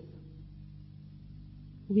ourselves.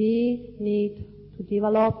 We need to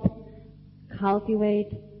develop,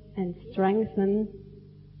 cultivate and strengthen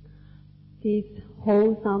these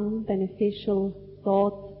wholesome, beneficial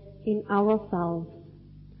thoughts in ourselves,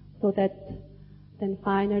 so that then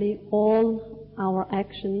finally all our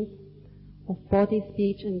actions of body,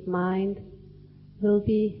 speech and mind will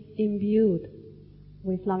be imbued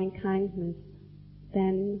with loving kindness.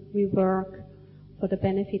 Then we work for the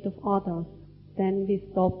benefit of others. Then we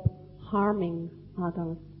stop harming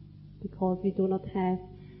others, because we do not have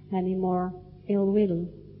any more ill will,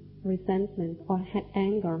 resentment or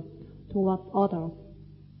anger towards others.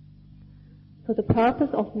 So the purpose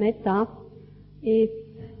of metta is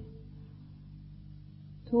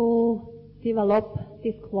to develop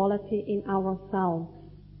this quality in ourselves.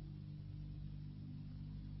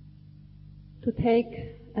 To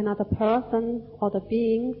take another person or the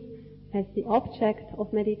beings as the object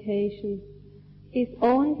of meditation is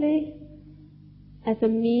only as a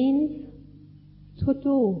means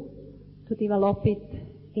to develop it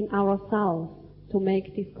in ourselves, to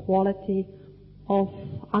make this quality of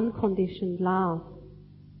unconditioned love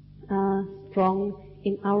strong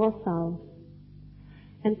in ourselves.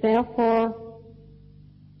 And therefore,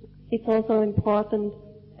 it's also important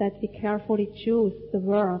that we carefully choose the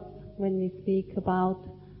words when we speak about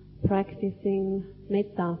practicing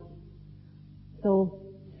metta. So,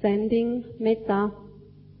 sending metta,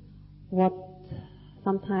 what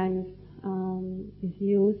sometimes is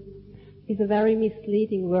used, is a very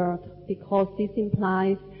misleading word, because this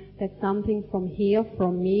implies that something from here,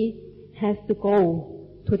 from me, has to go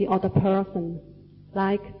to the other person.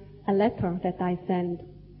 Like a letter that I send.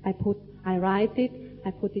 I write it,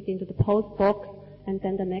 I put it into the post box, and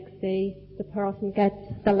then the next day the person gets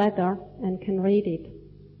the letter and can read it.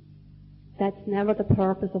 That's never the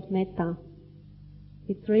purpose of metta.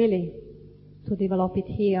 It's really to develop it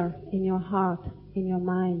here, in your heart, in your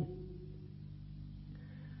mind.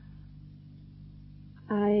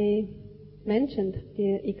 I mentioned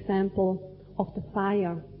the example of the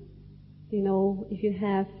fire. You know, if you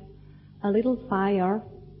have a little fire,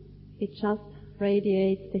 it just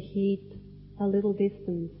radiates the heat a little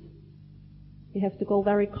distance. You have to go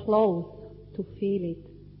very close to feel it.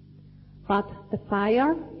 But the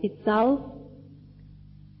fire itself,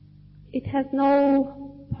 it has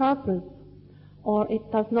no purpose or it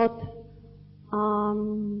does not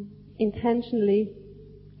intentionally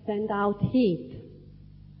send out heat.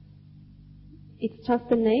 It's just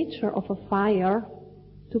the nature of a fire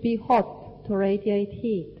to be hot, to radiate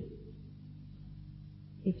heat.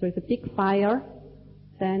 If there's a big fire,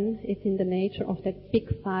 then it's in the nature of that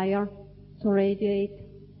big fire to radiate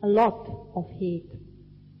a lot of heat.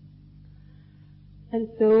 And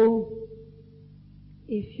so,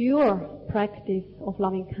 if your practice of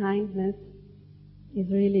loving kindness is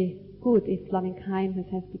really good, if loving kindness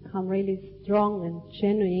has become really strong and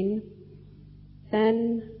genuine,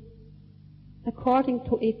 then according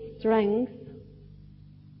to its strength,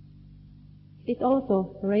 it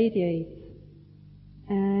also radiates.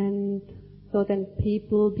 And so then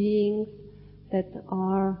people, beings that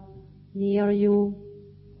are near you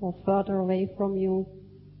or further away from you,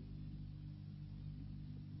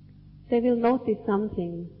 they will notice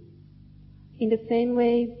something. In the same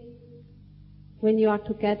way, when you are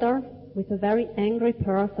together with a very angry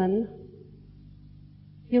person,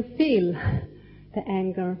 you feel the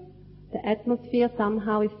anger. The atmosphere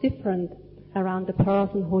somehow is different around the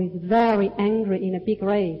person who is very angry in a big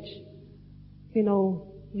rage. You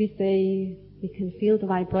know, we say we can feel the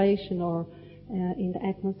vibration or in the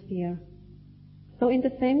atmosphere. So in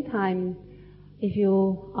the same time, if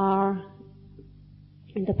you are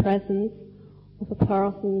in the presence of a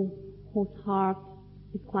person whose heart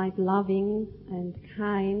is quite loving and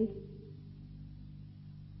kind,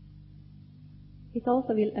 it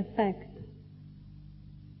also will affect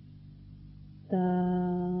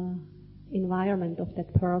the environment of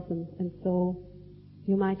that person, and so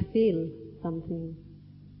you might feel something.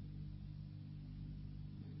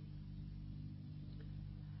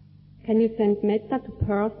 Can you send metta to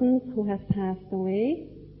persons who have passed away?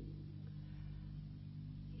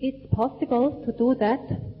 It's possible to do that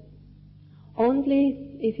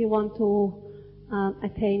only if you want to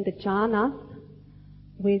attain the jhanas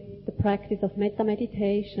with the practice of metta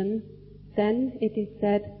meditation. Then it is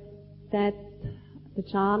said that the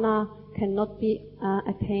jhana cannot be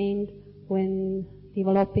attained when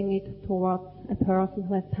developing it towards a person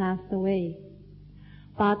who has passed away.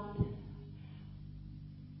 But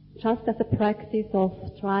just as a practice of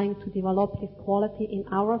trying to develop this quality in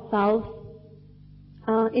ourselves,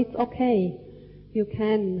 it's okay. You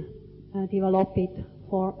can develop it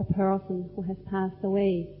for a person who has passed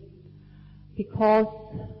away, because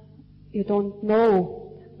you don't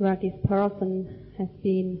know where this person has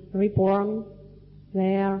been reborn,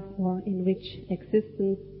 where or in which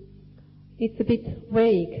existence. It's a bit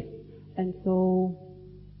vague, and so,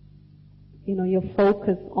 your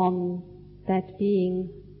focus on that being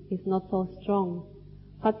is not so strong.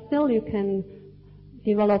 But still you can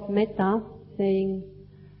develop metta, saying,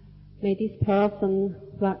 may this person,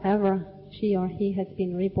 wherever she or he has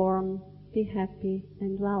been reborn, be happy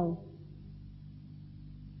and well.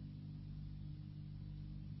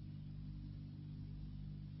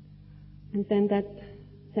 And then that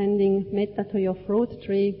sending metta to your fruit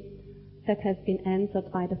tree, that has been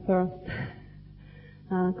answered by the first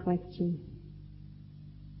question.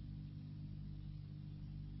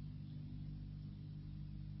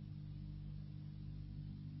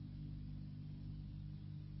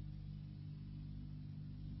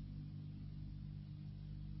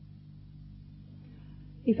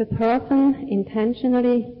 If a person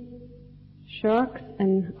intentionally shirks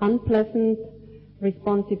an unpleasant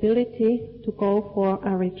responsibility to go for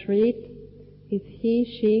a retreat, is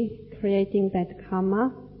he/she creating that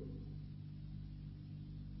karma?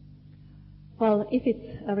 Well, if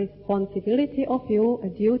it's a responsibility of you, a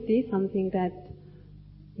duty, something that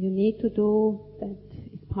you need to do, that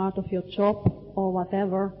is part of your job or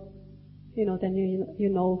whatever, then you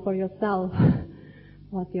know for yourself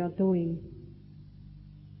what you're doing.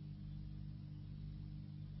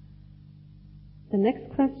 The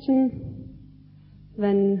next question,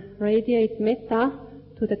 when radiate metta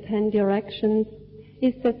to the 10 directions,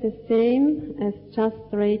 is that the same as just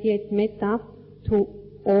radiate metta to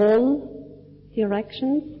all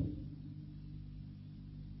directions?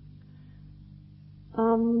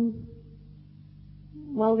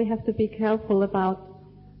 Well, we have to be careful about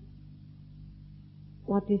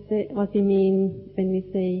what we mean when we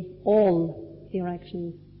say all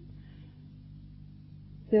directions.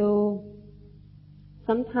 So,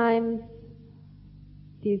 sometimes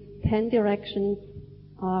these 10 directions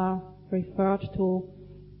are referred to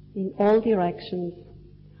in all directions,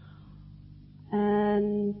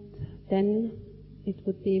 and then it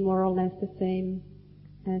would be more or less the same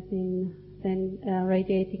as in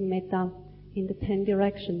radiating metta in the 10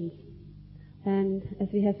 directions. And as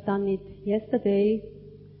we have done it yesterday,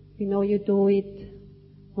 you do it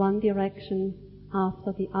one direction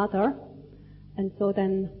after the other. And so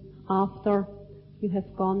then after you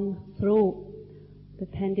have gone through the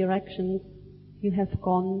 10 directions, you have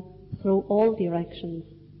gone through all directions.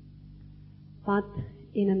 But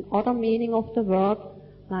in an other meaning of the word,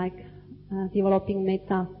 like developing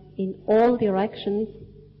metta in all directions,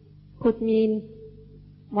 could mean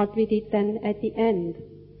what we did then at the end,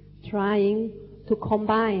 trying to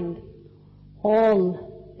combine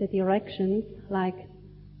all the directions, like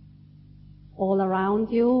all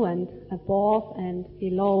around you and above and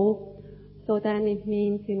below. So then it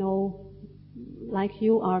means, like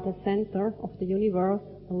you are the center of the universe,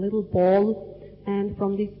 a little ball, and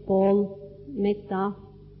from this ball, metta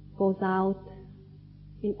goes out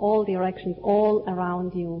in all directions, all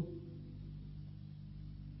around you.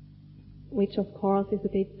 Which of course is a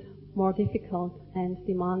bit more difficult and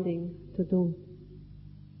demanding to do.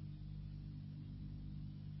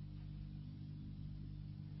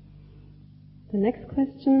 The next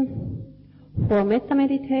question, for metta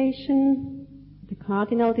meditation, the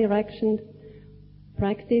cardinal direction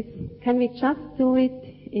practice, can we just do it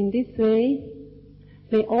in this way?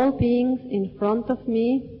 May all beings in front of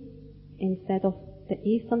me, instead of the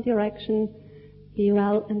eastern direction, be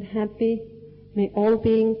well and happy. May all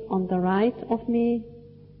beings on the right of me,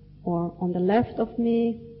 or on the left of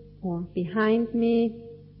me, or behind me,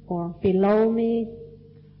 or below me,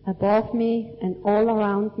 above me, and all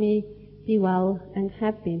around me be well and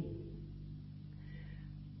happy.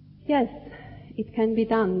 Yes, it can be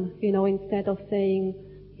done, instead of saying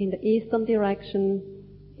in the eastern direction,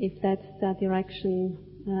 if that's the direction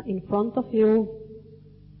in front of you,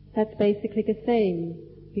 that's basically the same,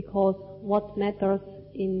 because what matters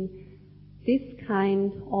in this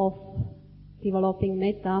kind of developing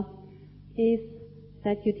metta is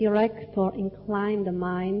that you direct or incline the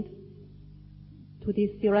mind to this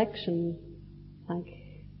direction, like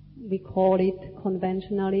we call it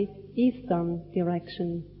conventionally eastern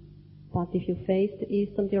direction. But if you face the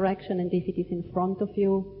eastern direction and if it is in front of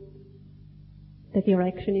you, the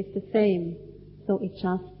direction is the same, so it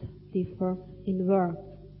just differs in words.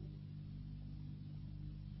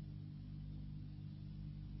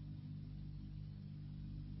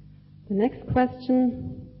 The next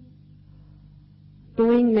question,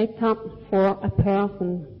 doing metta for a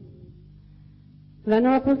person.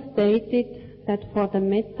 Venerable stated that for the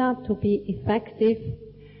metta to be effective,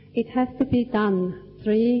 it has to be done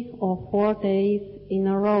 3 or 4 days in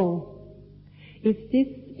a row. Is this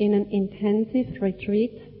in an intensive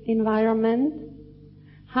retreat environment?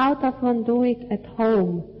 How does one do it at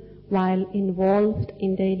home while involved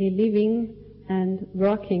in daily living and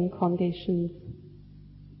working conditions?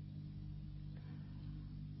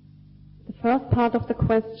 The first part of the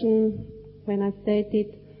question, when I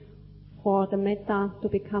stated for the metta to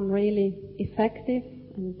become really effective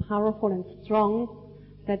and powerful and strong,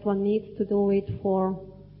 that one needs to do it for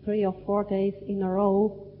 3 or 4 days in a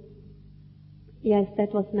row. Yes,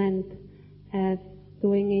 that was meant as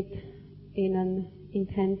doing it in an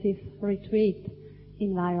intensive retreat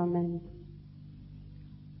environment.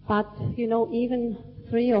 But, even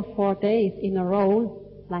 3 or 4 days in a row,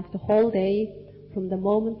 like the whole day, from the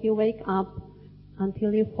moment you wake up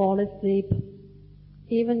until you fall asleep,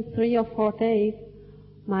 even 3 or 4 days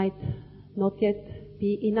might not yet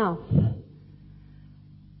be enough.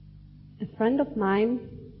 A friend of mine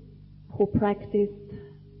who practiced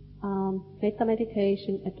metta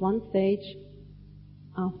meditation at one stage,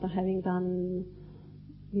 after having done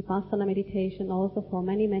vipassana meditation also for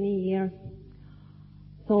many, many years.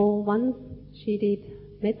 So once she did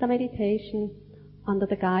metta meditation under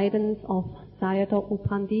the guidance of Sayadaw U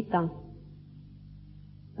Pandita,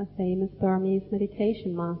 a famous Burmese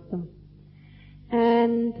meditation master.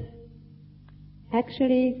 And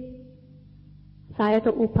actually,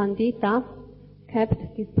 Sayadaw U Pandita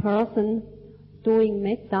kept this person doing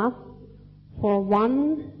metta for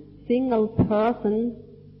one single person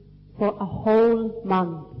for a whole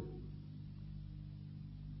month.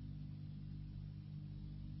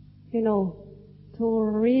 To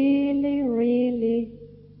really, really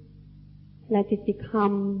let it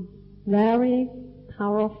become very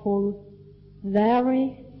powerful,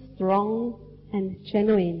 very strong and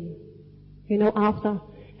genuine. After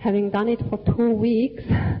having done it for 2 weeks,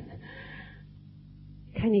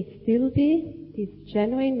 can it still be this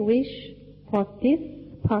genuine wish for this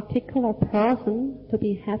particular person to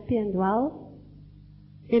be happy and well?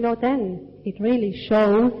 Then it really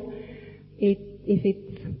shows if it's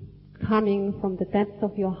coming from the depths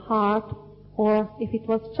of your heart, or if it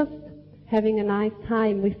was just having a nice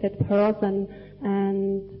time with that person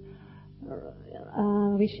and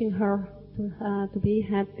wishing her to be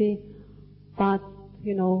happy, but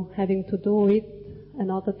having to do it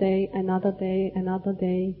another day, another day, another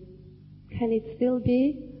day. Can it still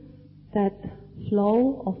be that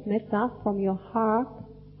flow of metta from your heart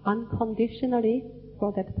unconditionally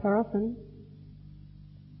for that person?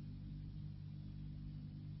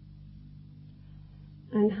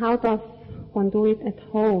 And how does one do it at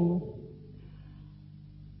home?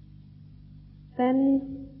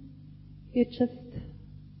 Then you just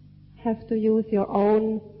have to use your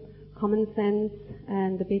own common sense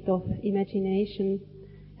and a bit of imagination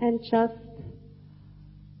and just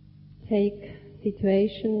take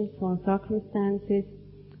situations or circumstances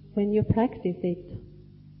when you practice it.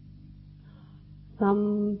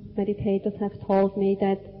 Some meditators have told me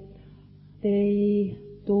that they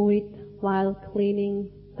do it while cleaning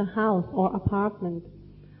the house or apartment,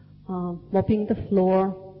 mopping the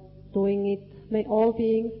floor, doing it. May all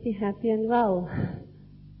beings be happy and well.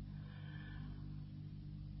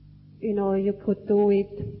 You could do it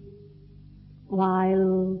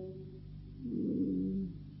while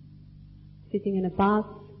sitting in a bus,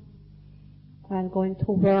 while going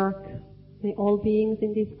to work. May all beings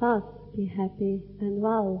in this bus be happy and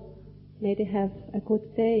well. May they have a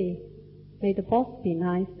good day. May the boss be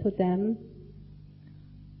nice to them.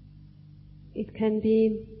 It can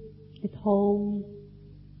be at home,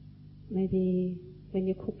 maybe when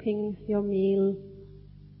you're cooking your meal,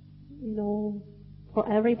 for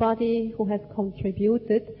everybody who has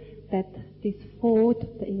contributed that this food,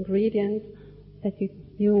 the ingredients that you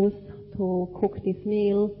use to cook this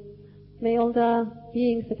meal, may all the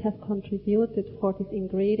beings that have contributed for these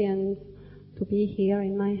ingredients to be here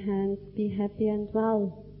in my hands be happy and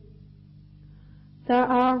well. There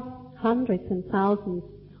are hundreds and thousands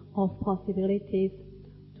of possibilities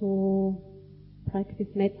to practice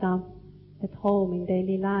metta at home in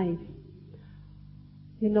daily life.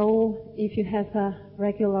 If you have a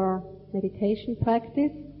regular meditation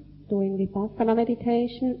practice, doing vipassana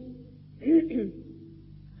meditation,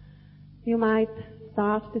 you might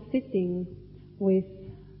start the sitting with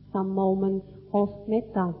some moments of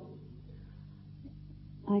metta.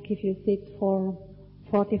 Like if you sit for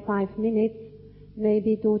 45 minutes,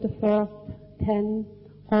 maybe do the first 10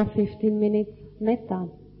 or 15 minutes metta,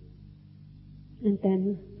 and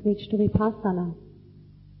then switch to vipassana.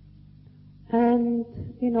 And,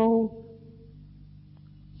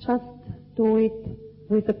 just do it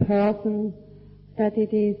with a person that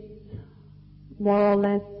it is more or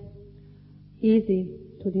less easy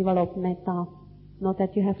to develop metta. Not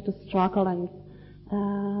that you have to struggle and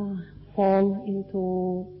fall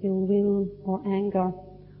into ill will or anger,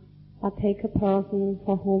 but take a person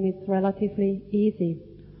for whom it's relatively easy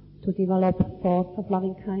to develop thoughts of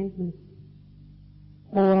loving kindness.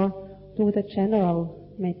 Or do the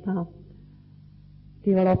general metta,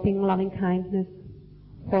 developing loving kindness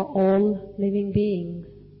for all living beings.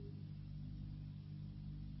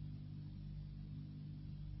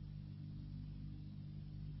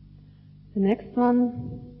 The next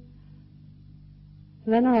one,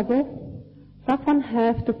 Venerable, does one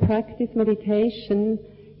have to practice meditation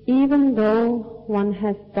even though one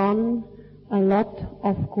has done a lot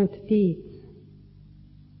of good deeds?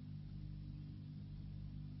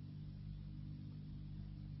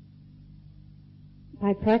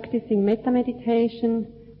 By practicing metta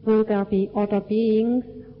meditation, will there be other beings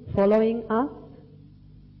following us?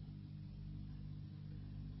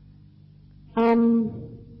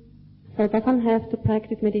 So does one have to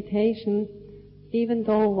practice meditation even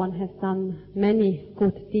though one has done many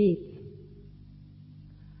good deeds?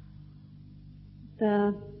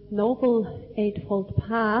 The Noble Eightfold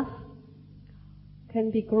Path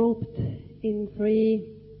can be grouped in 3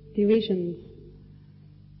 divisions.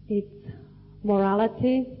 It's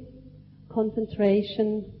morality,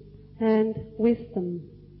 concentration, and wisdom.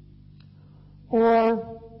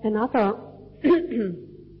 Or another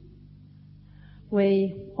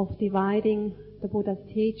way of dividing the Buddha's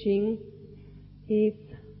teaching is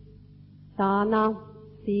dana,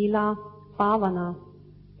 sila, bhavana,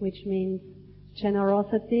 which means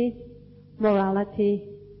generosity, morality,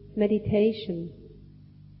 meditation.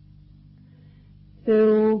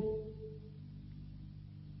 So,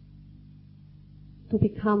 to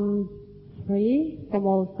become free from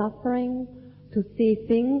all suffering, to see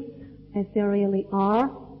things as they really are,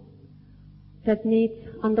 that needs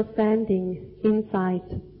understanding, insight,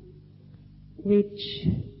 which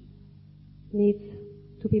needs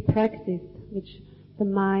to be practiced, which the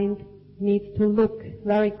mind needs to look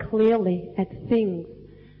very clearly at things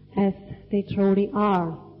as they truly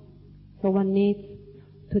are. So one needs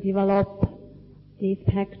to develop these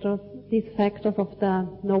factors of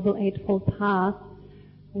the Noble Eightfold Path,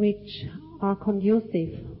 which are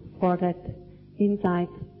conducive for that insight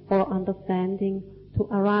or understanding to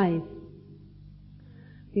arise.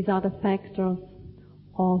 These are the factors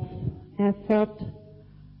of effort,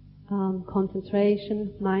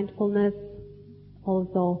 concentration, mindfulness,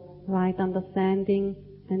 also right understanding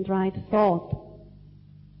and right thought.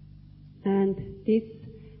 And this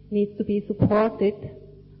needs to be supported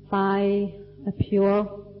by a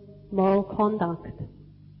pure moral conduct.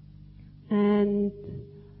 And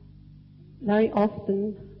very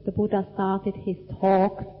often the Buddha started his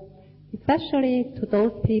talks, especially to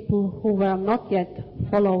those people who were not yet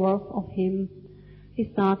followers of him. He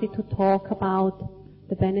started to talk about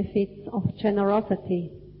the benefits of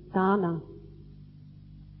generosity, dana.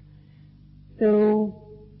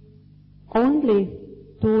 So only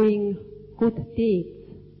doing good deeds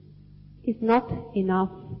is not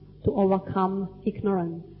enough to overcome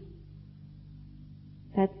ignorance.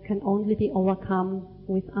 That can only be overcome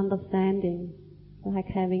with understanding, like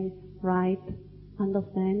having right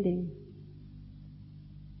understanding.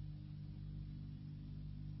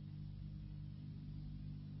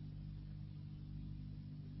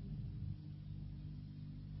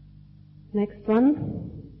 Next one.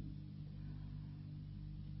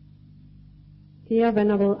 Dear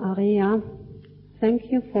Venerable Ariya,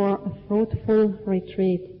 thank you for a fruitful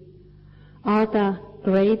retreat. Are there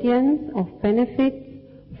gradients of benefits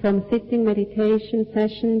from sitting meditation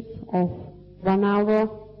sessions of 1 hour,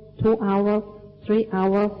 2 hours, 3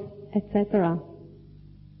 hours, etc.?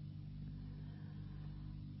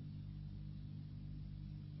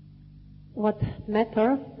 What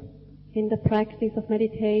matters in the practice of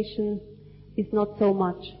meditation is not so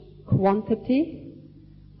much quantity,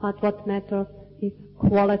 but what matters is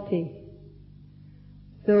quality.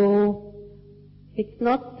 So it's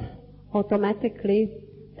not automatically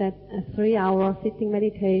that a 3-hour sitting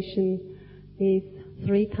meditation is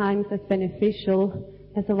 3 times as beneficial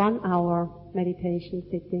as a 1-hour meditation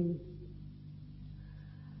sitting.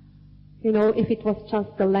 You know, if it was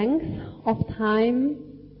just the length of time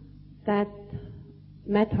that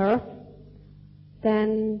matters,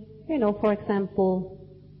 then, you know, for example,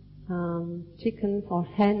 chickens or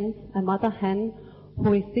hens, a mother hen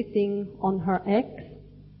who is sitting on her eggs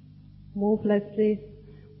movelessly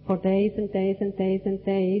for days and days and days and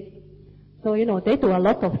days. So, you know, they do a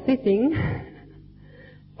lot of sitting,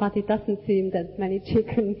 but it doesn't seem that many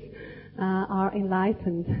chickens are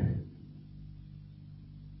enlightened.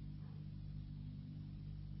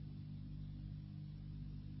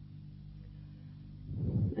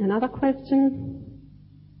 Another question.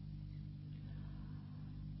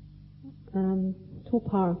 2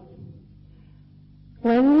 parts.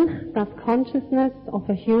 When does consciousness of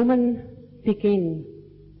a human begin?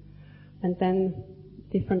 And then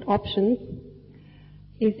different options.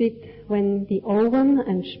 Is it when the ovum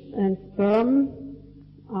and sperm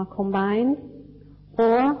are combined,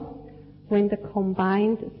 or when the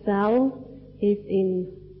combined cell is in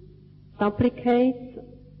duplicates,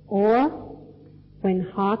 or when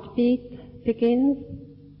heartbeat begins,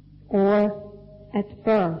 or at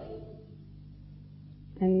birth?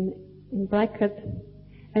 And in bracket,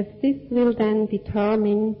 as this will then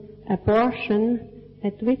determine abortion,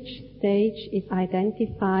 at which stage is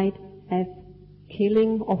identified as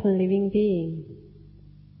killing of a living being.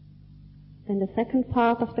 And the second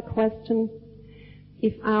part of the question,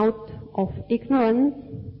 if out of ignorance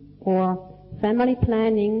or family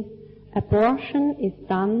planning abortion is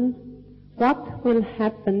done, what will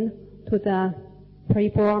happen to the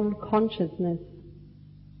preborn consciousness?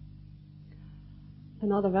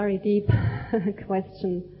 Another very deep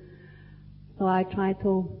question. So I try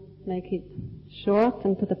to make it short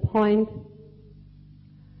and to the point.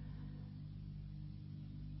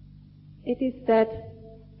 It is that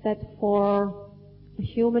for a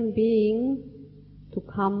human being to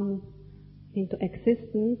come into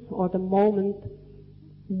existence, or the moment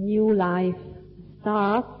new life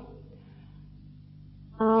starts,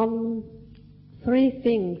 3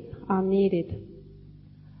 things are needed: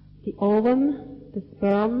 the ovum, the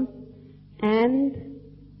sperm, and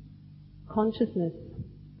consciousness.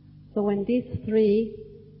 So when these 3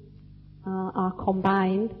 are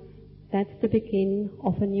combined, that's the beginning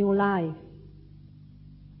of a new life.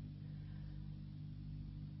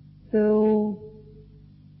 So,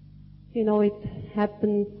 you know, it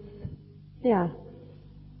happens,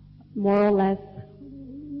 more or less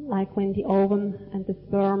like when the ovum and the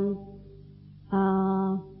sperm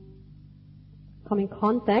come in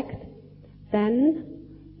contact. Then,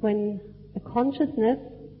 when the consciousness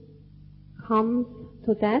comes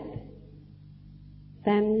to that,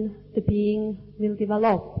 then the being will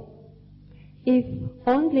develop. If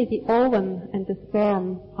only the ovum and the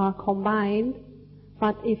sperm are combined,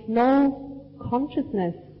 but if no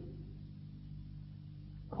consciousness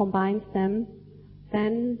combines them,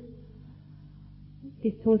 then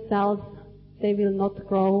these two cells, they will not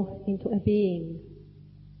grow into a being.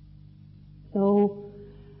 So,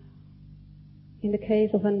 in the case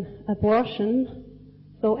of an abortion,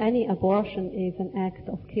 so any abortion is an act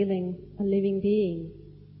of killing a living being.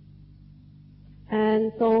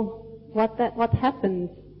 And so what happens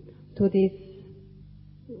to this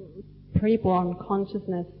preborn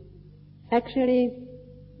consciousness? Actually,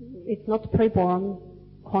 it's not preborn.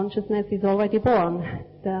 Consciousness is already born.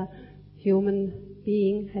 The human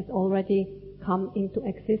being has already come into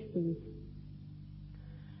existence.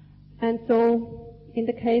 And so, in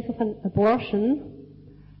the case of an abortion,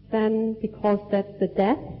 then because that's the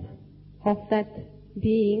death of that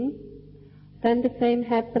being, then the same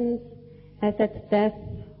happens as at death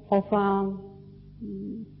of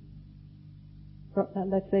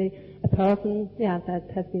let's say a person, that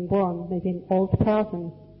has been born, maybe an old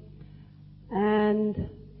person. And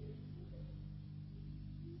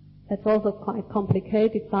that's also quite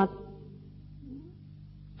complicated, but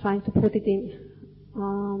trying to put it in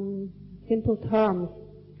simple terms.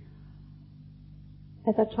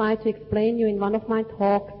 As I tried to explain you in one of my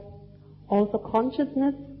talks, also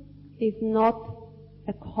consciousness is not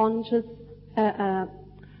a conscious,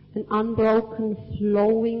 an unbroken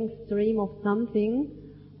flowing stream of something,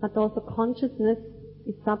 but also consciousness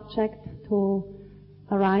is subject to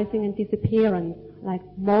arising and disappearance, like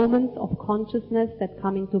moments of consciousness that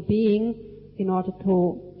come into being in order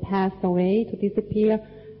to pass away, to disappear,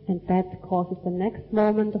 and that causes the next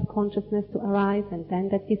moment of consciousness to arise, and then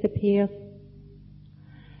that disappears.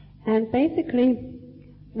 And basically,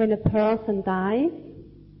 when a person dies,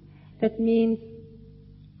 that means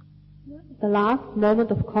the last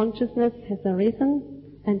moment of consciousness has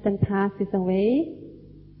arisen and then passes away,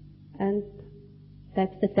 and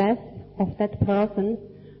that's the death of that person.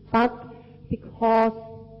 But because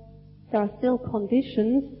there are still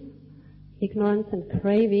conditions, ignorance and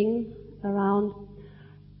craving around,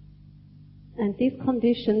 and these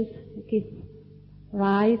conditions give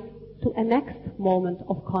rise to a next moment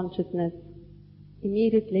of consciousness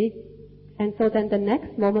immediately. And so then the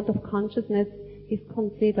next moment of consciousness is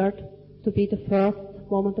considered to be the first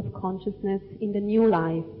moment of consciousness in the new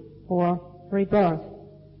life or rebirth.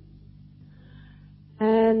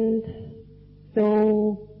 And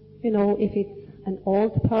so, if it's an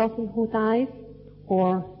old person who dies,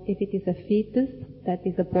 or if it is a fetus that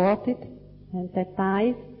is aborted and that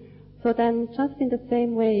dies, so then just in the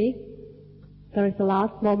same way, there is a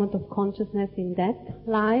last moment of consciousness in that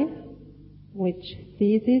life, which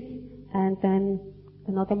ceases, and then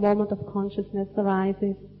another moment of consciousness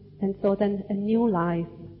arises, and so then a new life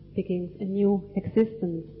begins, a new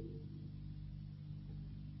existence.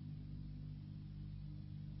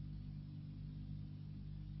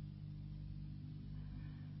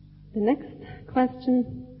 The next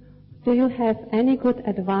question: do you have any good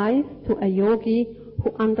advice to a yogi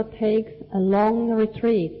who undertakes a long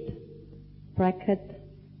retreat,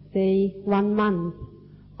 say 1 month,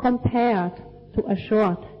 compared to a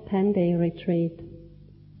short 10-day retreat?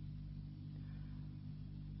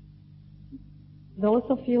 Those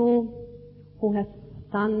of you who have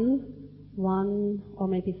done one or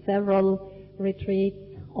maybe several retreats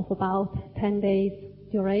of about 10 days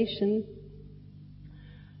duration,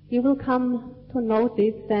 you will come to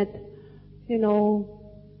notice that,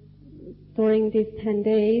 during these 10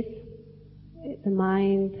 days, the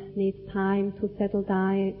mind needs time to settle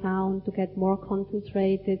down, to get more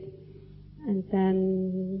concentrated, and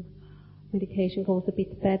then meditation goes a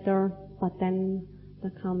bit better, but then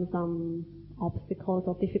there come some obstacles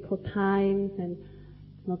or difficult times, and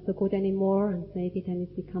it's not so good anymore, and maybe then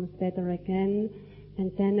it becomes better again,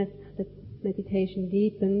 and then as the meditation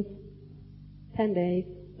deepens, 10 days,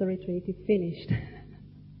 the retreat is finished.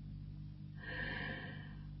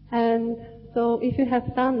 And so if you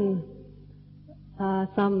have done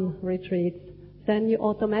some retreats, then you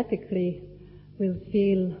automatically will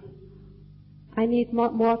feel, I need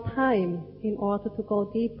more time in order to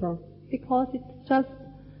go deeper, because it's just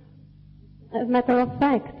a matter of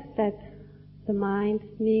fact that the mind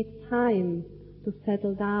needs time to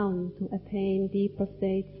settle down, to attain deeper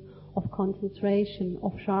states of concentration,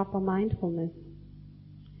 of sharper mindfulness.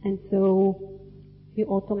 And so you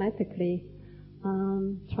automatically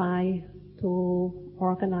try to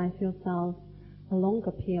organize yourself a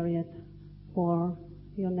longer period for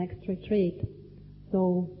your next retreat.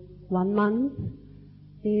 So 1 month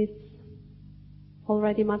is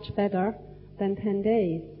already much better than 10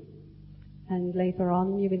 days. And later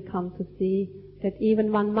on you will come to see that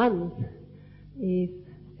even 1 month is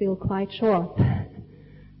still quite short.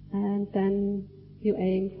 and then you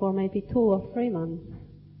aim for maybe 2 or 3 months.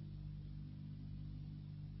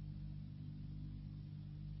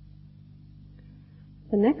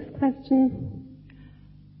 The next question,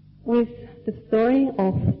 with the story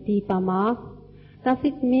of Baumann, does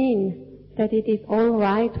it mean that it is all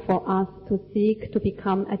right for us to seek to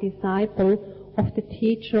become a disciple of the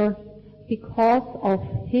teacher because of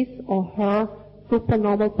his or her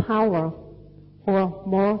supernormal power, or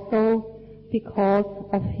more so because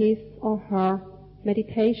of his or her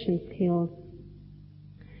meditation skills?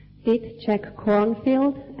 Did Jack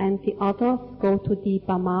Cornfield and the others go to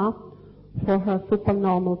Baumann for her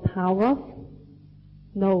supernormal powers?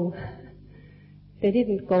 No, they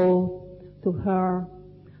didn't go to her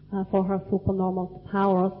for her supernormal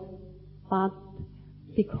powers, but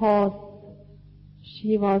because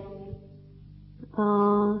she was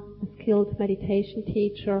a skilled meditation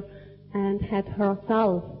teacher and had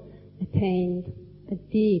herself attained a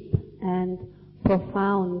deep and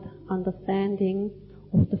profound understanding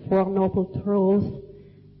of the Four Noble Truths,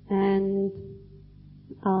 and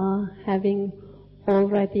having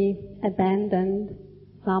already abandoned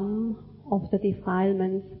some of the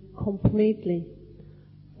defilements completely.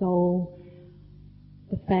 So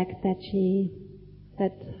the fact that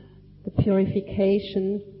the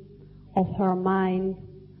purification of her mind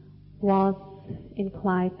was in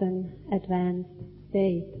quite an advanced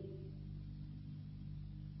state.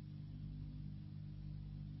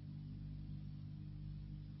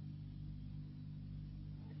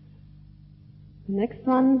 The next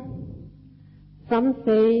one, some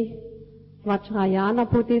say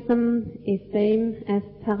Vajrayana Buddhism is same as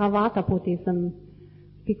Theravada Buddhism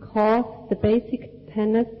because the basic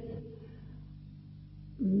tenets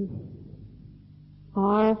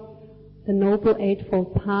are the Noble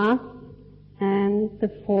Eightfold Path and the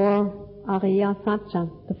 4 Ariya Satya,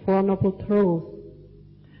 the Four Noble Truths.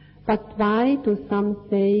 But why do some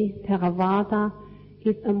say Theravada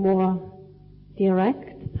is a more direct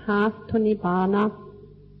path to Nibbana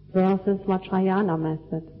versus Vajrayana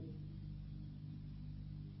method?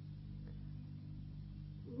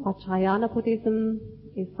 Vajrayana Buddhism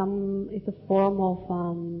is a form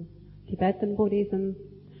of Tibetan Buddhism,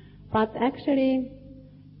 but actually,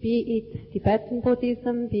 be it Tibetan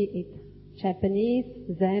Buddhism, be it Japanese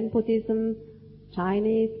Zen Buddhism,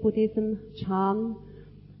 Chinese Buddhism, Chan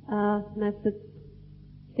methods,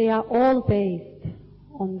 they are all based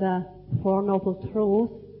on the Four Noble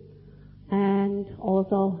Truths and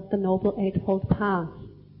also the Noble Eightfold Path.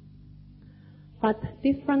 But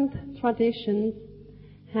different traditions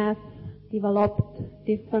have developed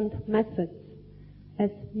different methods as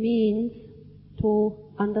means to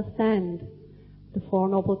understand the Four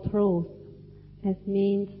Noble Truths, as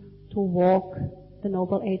means to walk the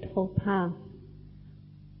Noble Eightfold Path.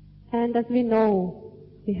 And as we know,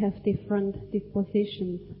 we have different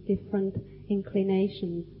dispositions, different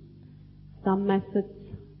inclinations. Some methods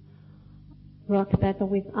work better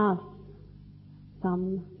with us.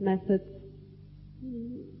 Some methods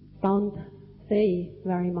don't say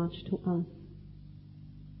very much to us.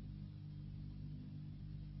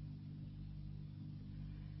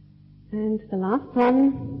 And the last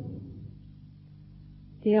one,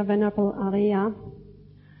 dear Venerable Ariya,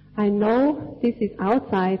 I know this is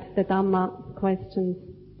outside the Dhamma questions.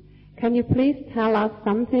 Can you please tell us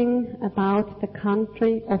something about the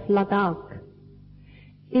country of Ladakh?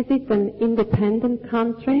 Is it an independent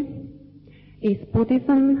country? Is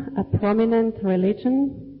Buddhism a prominent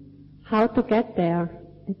religion? How to get there,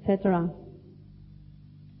 etc.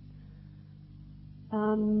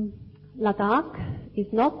 Ladakh is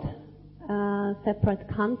not a separate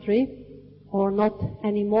country, or not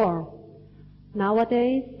anymore.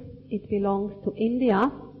 Nowadays it belongs to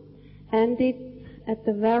India, and it's at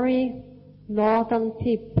the very northern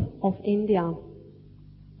tip of India,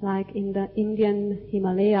 like in the Indian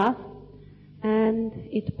Himalayas, and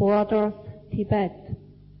it borders Tibet.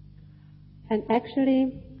 And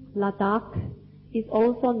actually, Ladakh is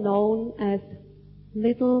also known as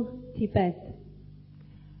Little Tibet,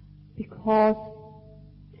 because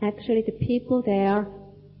actually the people there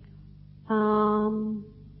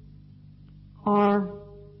are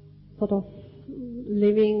sort of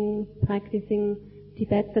living, practicing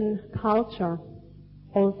Tibetan culture.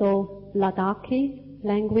 Also, Ladakhi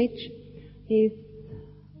language is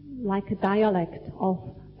like a dialect of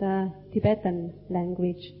the Tibetan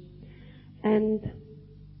language. And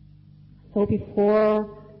so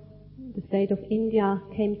before the state of India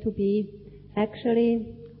came to be,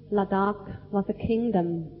 actually Ladakh was a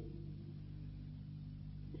kingdom.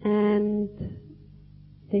 And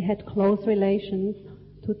they had close relations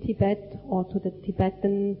to Tibet or to the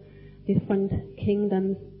Tibetan different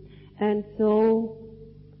kingdoms. And so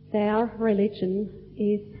their religion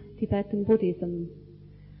is Tibetan Buddhism.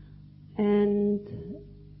 And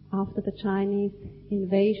after the Chinese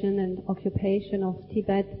invasion and occupation of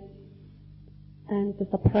Tibet and the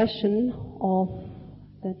suppression of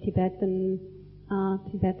the Tibetan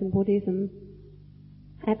Buddhism,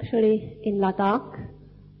 actually in Ladakh,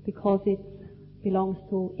 because it belongs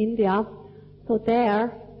to India, so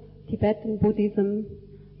there Tibetan Buddhism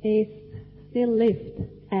is still lived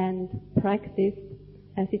and practiced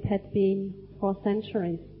as it had been for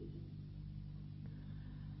centuries.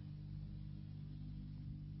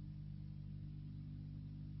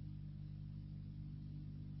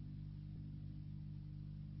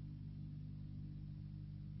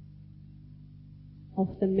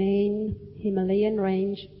 Of the main Himalayan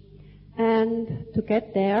range, and to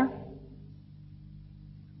get there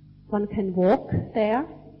one can walk there.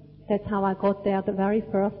 That's how I got there the very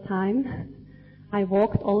first time. I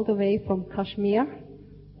walked all the way from Kashmir,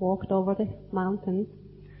 walked over the mountains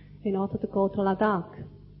in order to go to Ladakh.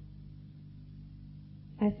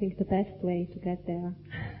 I think the best way to get there.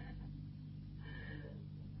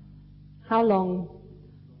 How long?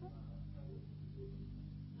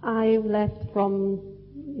 I left from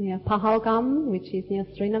near Pahalgam, which is near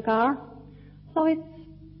Srinagar, so it's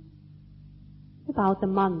about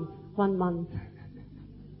 1 month.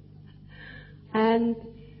 And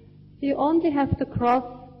you only have to cross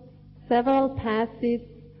several passes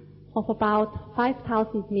of about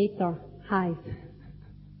 5,000 meter height.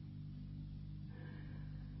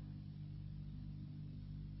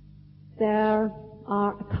 There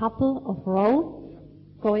are a couple of roads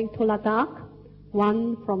going to Ladakh,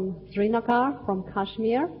 one from Srinagar, from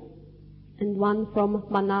Kashmir, and one from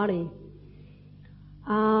Manali.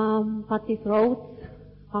 But these roads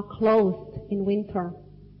are closed in winter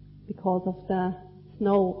because of the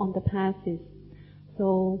snow on the passes.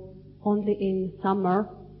 So only in summer,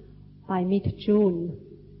 by mid-June,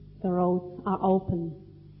 the roads are open.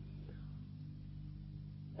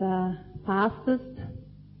 The fastest,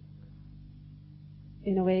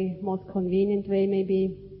 in a way, most convenient way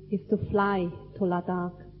maybe, is to fly to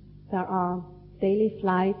Ladakh. There are daily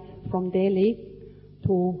flights from Delhi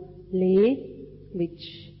to Leh, which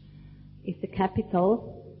is the capital,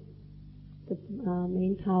 the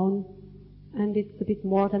main town, and it's a bit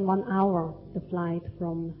more than 1 hour, the flight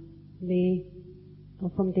from Leh,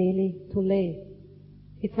 or from Delhi to Leh.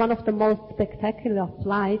 It's one of the most spectacular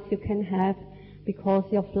flights you can have because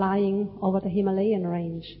you're flying over the Himalayan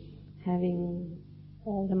range, having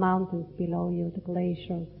all the mountains below you, the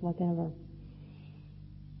glaciers, whatever.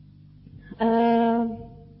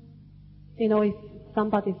 If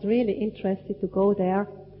somebody's really interested to go there,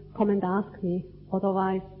 come and ask me.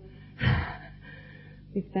 Otherwise,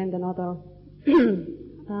 we spend another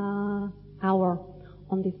hour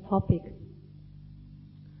on this topic.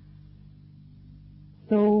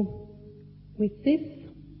 So, with this,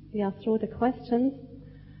 we are through the questions,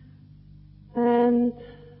 and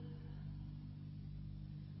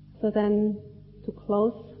so then, to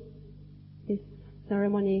close this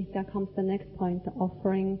ceremony, there comes the next point, the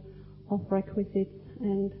offering of requisites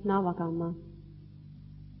and Navagama.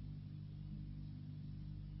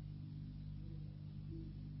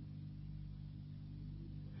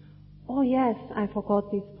 Oh yes, I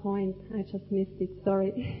forgot this point. I just missed it,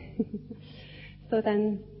 sorry. So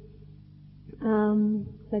then,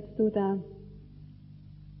 let's do the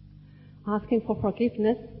asking for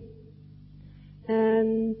forgiveness.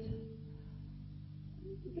 And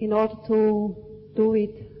in order to do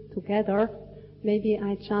it together, maybe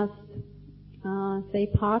I just say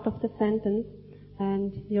part of the sentence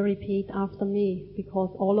and you repeat after me,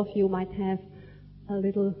 because all of you might have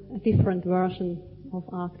a different version of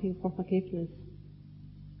asking for forgiveness.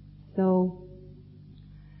 So,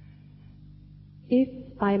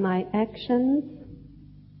 if by my actions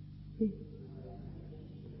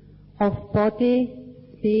of body,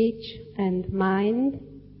 speech and mind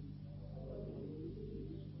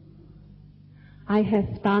I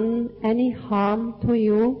have done any harm to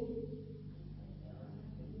you,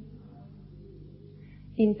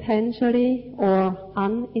 intentionally or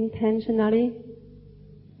unintentionally,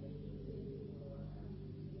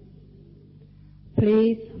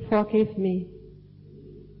 please forgive me.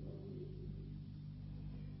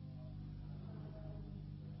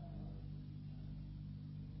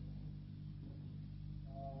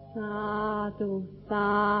 Sadhu,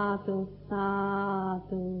 sadhu,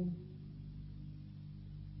 sadhu.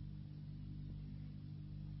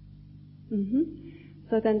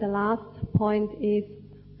 So then the last point is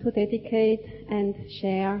to dedicate and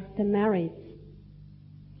share the merits.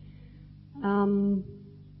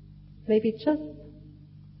 Maybe just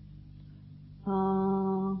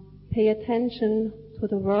Pay attention to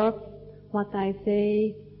the words, what I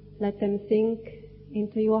say, let them sink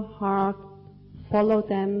into your heart, follow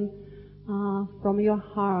them from your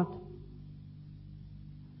heart.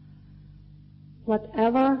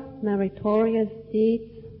 Whatever meritorious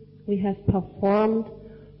deeds we have performed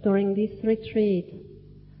during this retreat,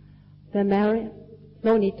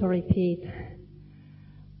 no need to repeat,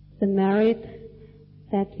 the merit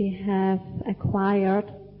that we have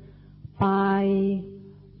acquired by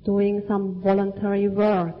doing some voluntary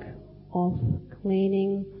work of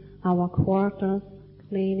cleaning our quarters,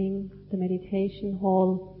 cleaning the meditation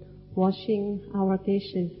hall, washing our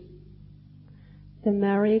dishes. The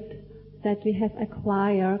merit that we have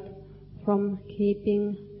acquired from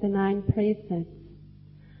keeping the 9 precepts,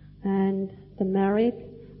 and the merit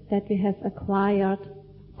that we have acquired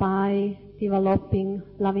by developing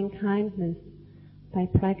loving kindness, by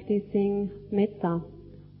practicing metta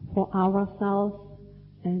for ourselves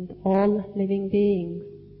and all living beings.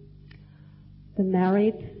 The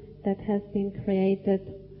merit that has been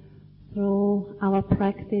created through our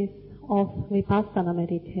practice of vipassana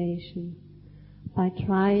meditation, by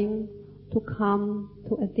trying to come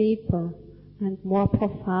to a deeper and more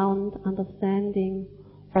profound understanding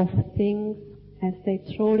of things as they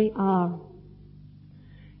truly are.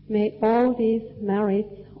 May all these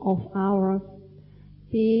merits of ours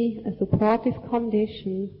be a supportive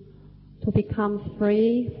condition to become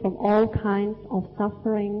free from all kinds of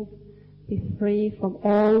suffering, be free from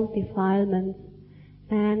all defilements,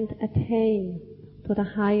 and attain to the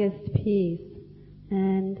highest peace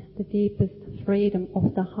and the deepest freedom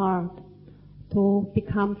of the heart, to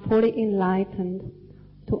become fully enlightened,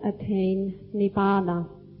 to attain Nibbana.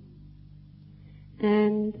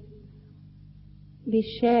 And we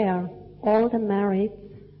share all the merits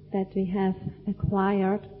that we have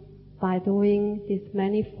acquired by doing these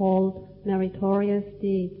manifold meritorious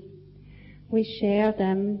deeds. We share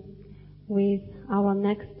them with our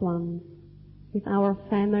next ones, with our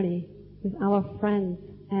family, with our friends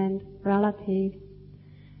and relatives,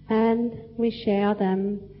 and we share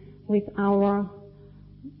them with our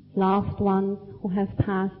loved ones who have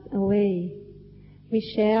passed away. We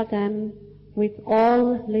share them with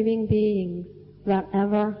all living beings,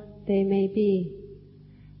 wherever they may be.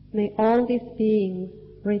 May all these beings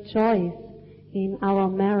rejoice in our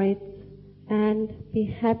merits and be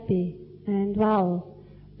happy and well.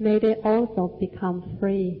 May they also become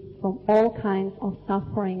free from all kinds of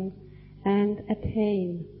suffering and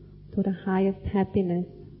attain to the highest happiness,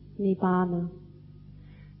 Nibbana.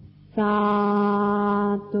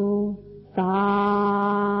 Sadhu,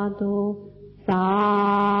 sadhu,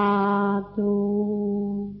 sadhu.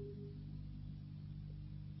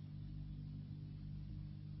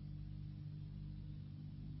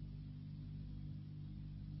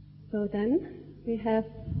 So then, we have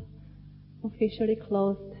officially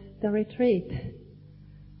closed the retreat.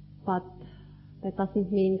 But that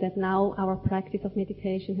doesn't mean that now our practice of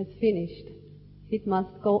meditation has finished. It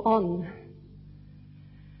must go on.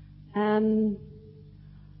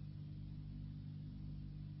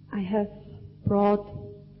 I have brought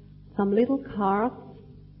some little cards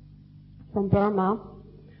from Burma.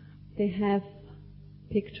 They have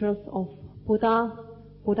pictures of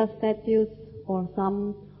Buddha statues, or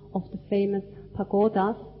some of the famous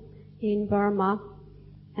pagodas in Burma,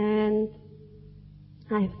 and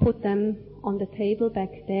I have put them on the table back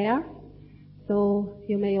there, so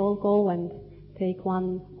you may all go and take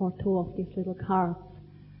 1 or 2 of these little cards,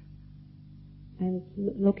 and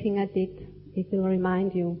looking at it, it will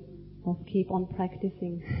remind you of keep on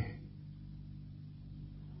practicing.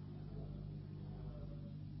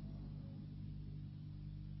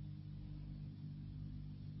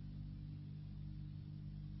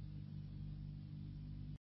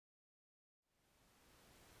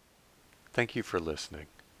 Thank you for listening.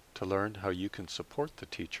 To learn how you can support the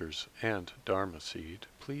teachers and Dharma Seed,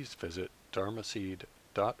 please visit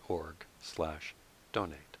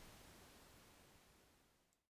dharmaseed.org/donate.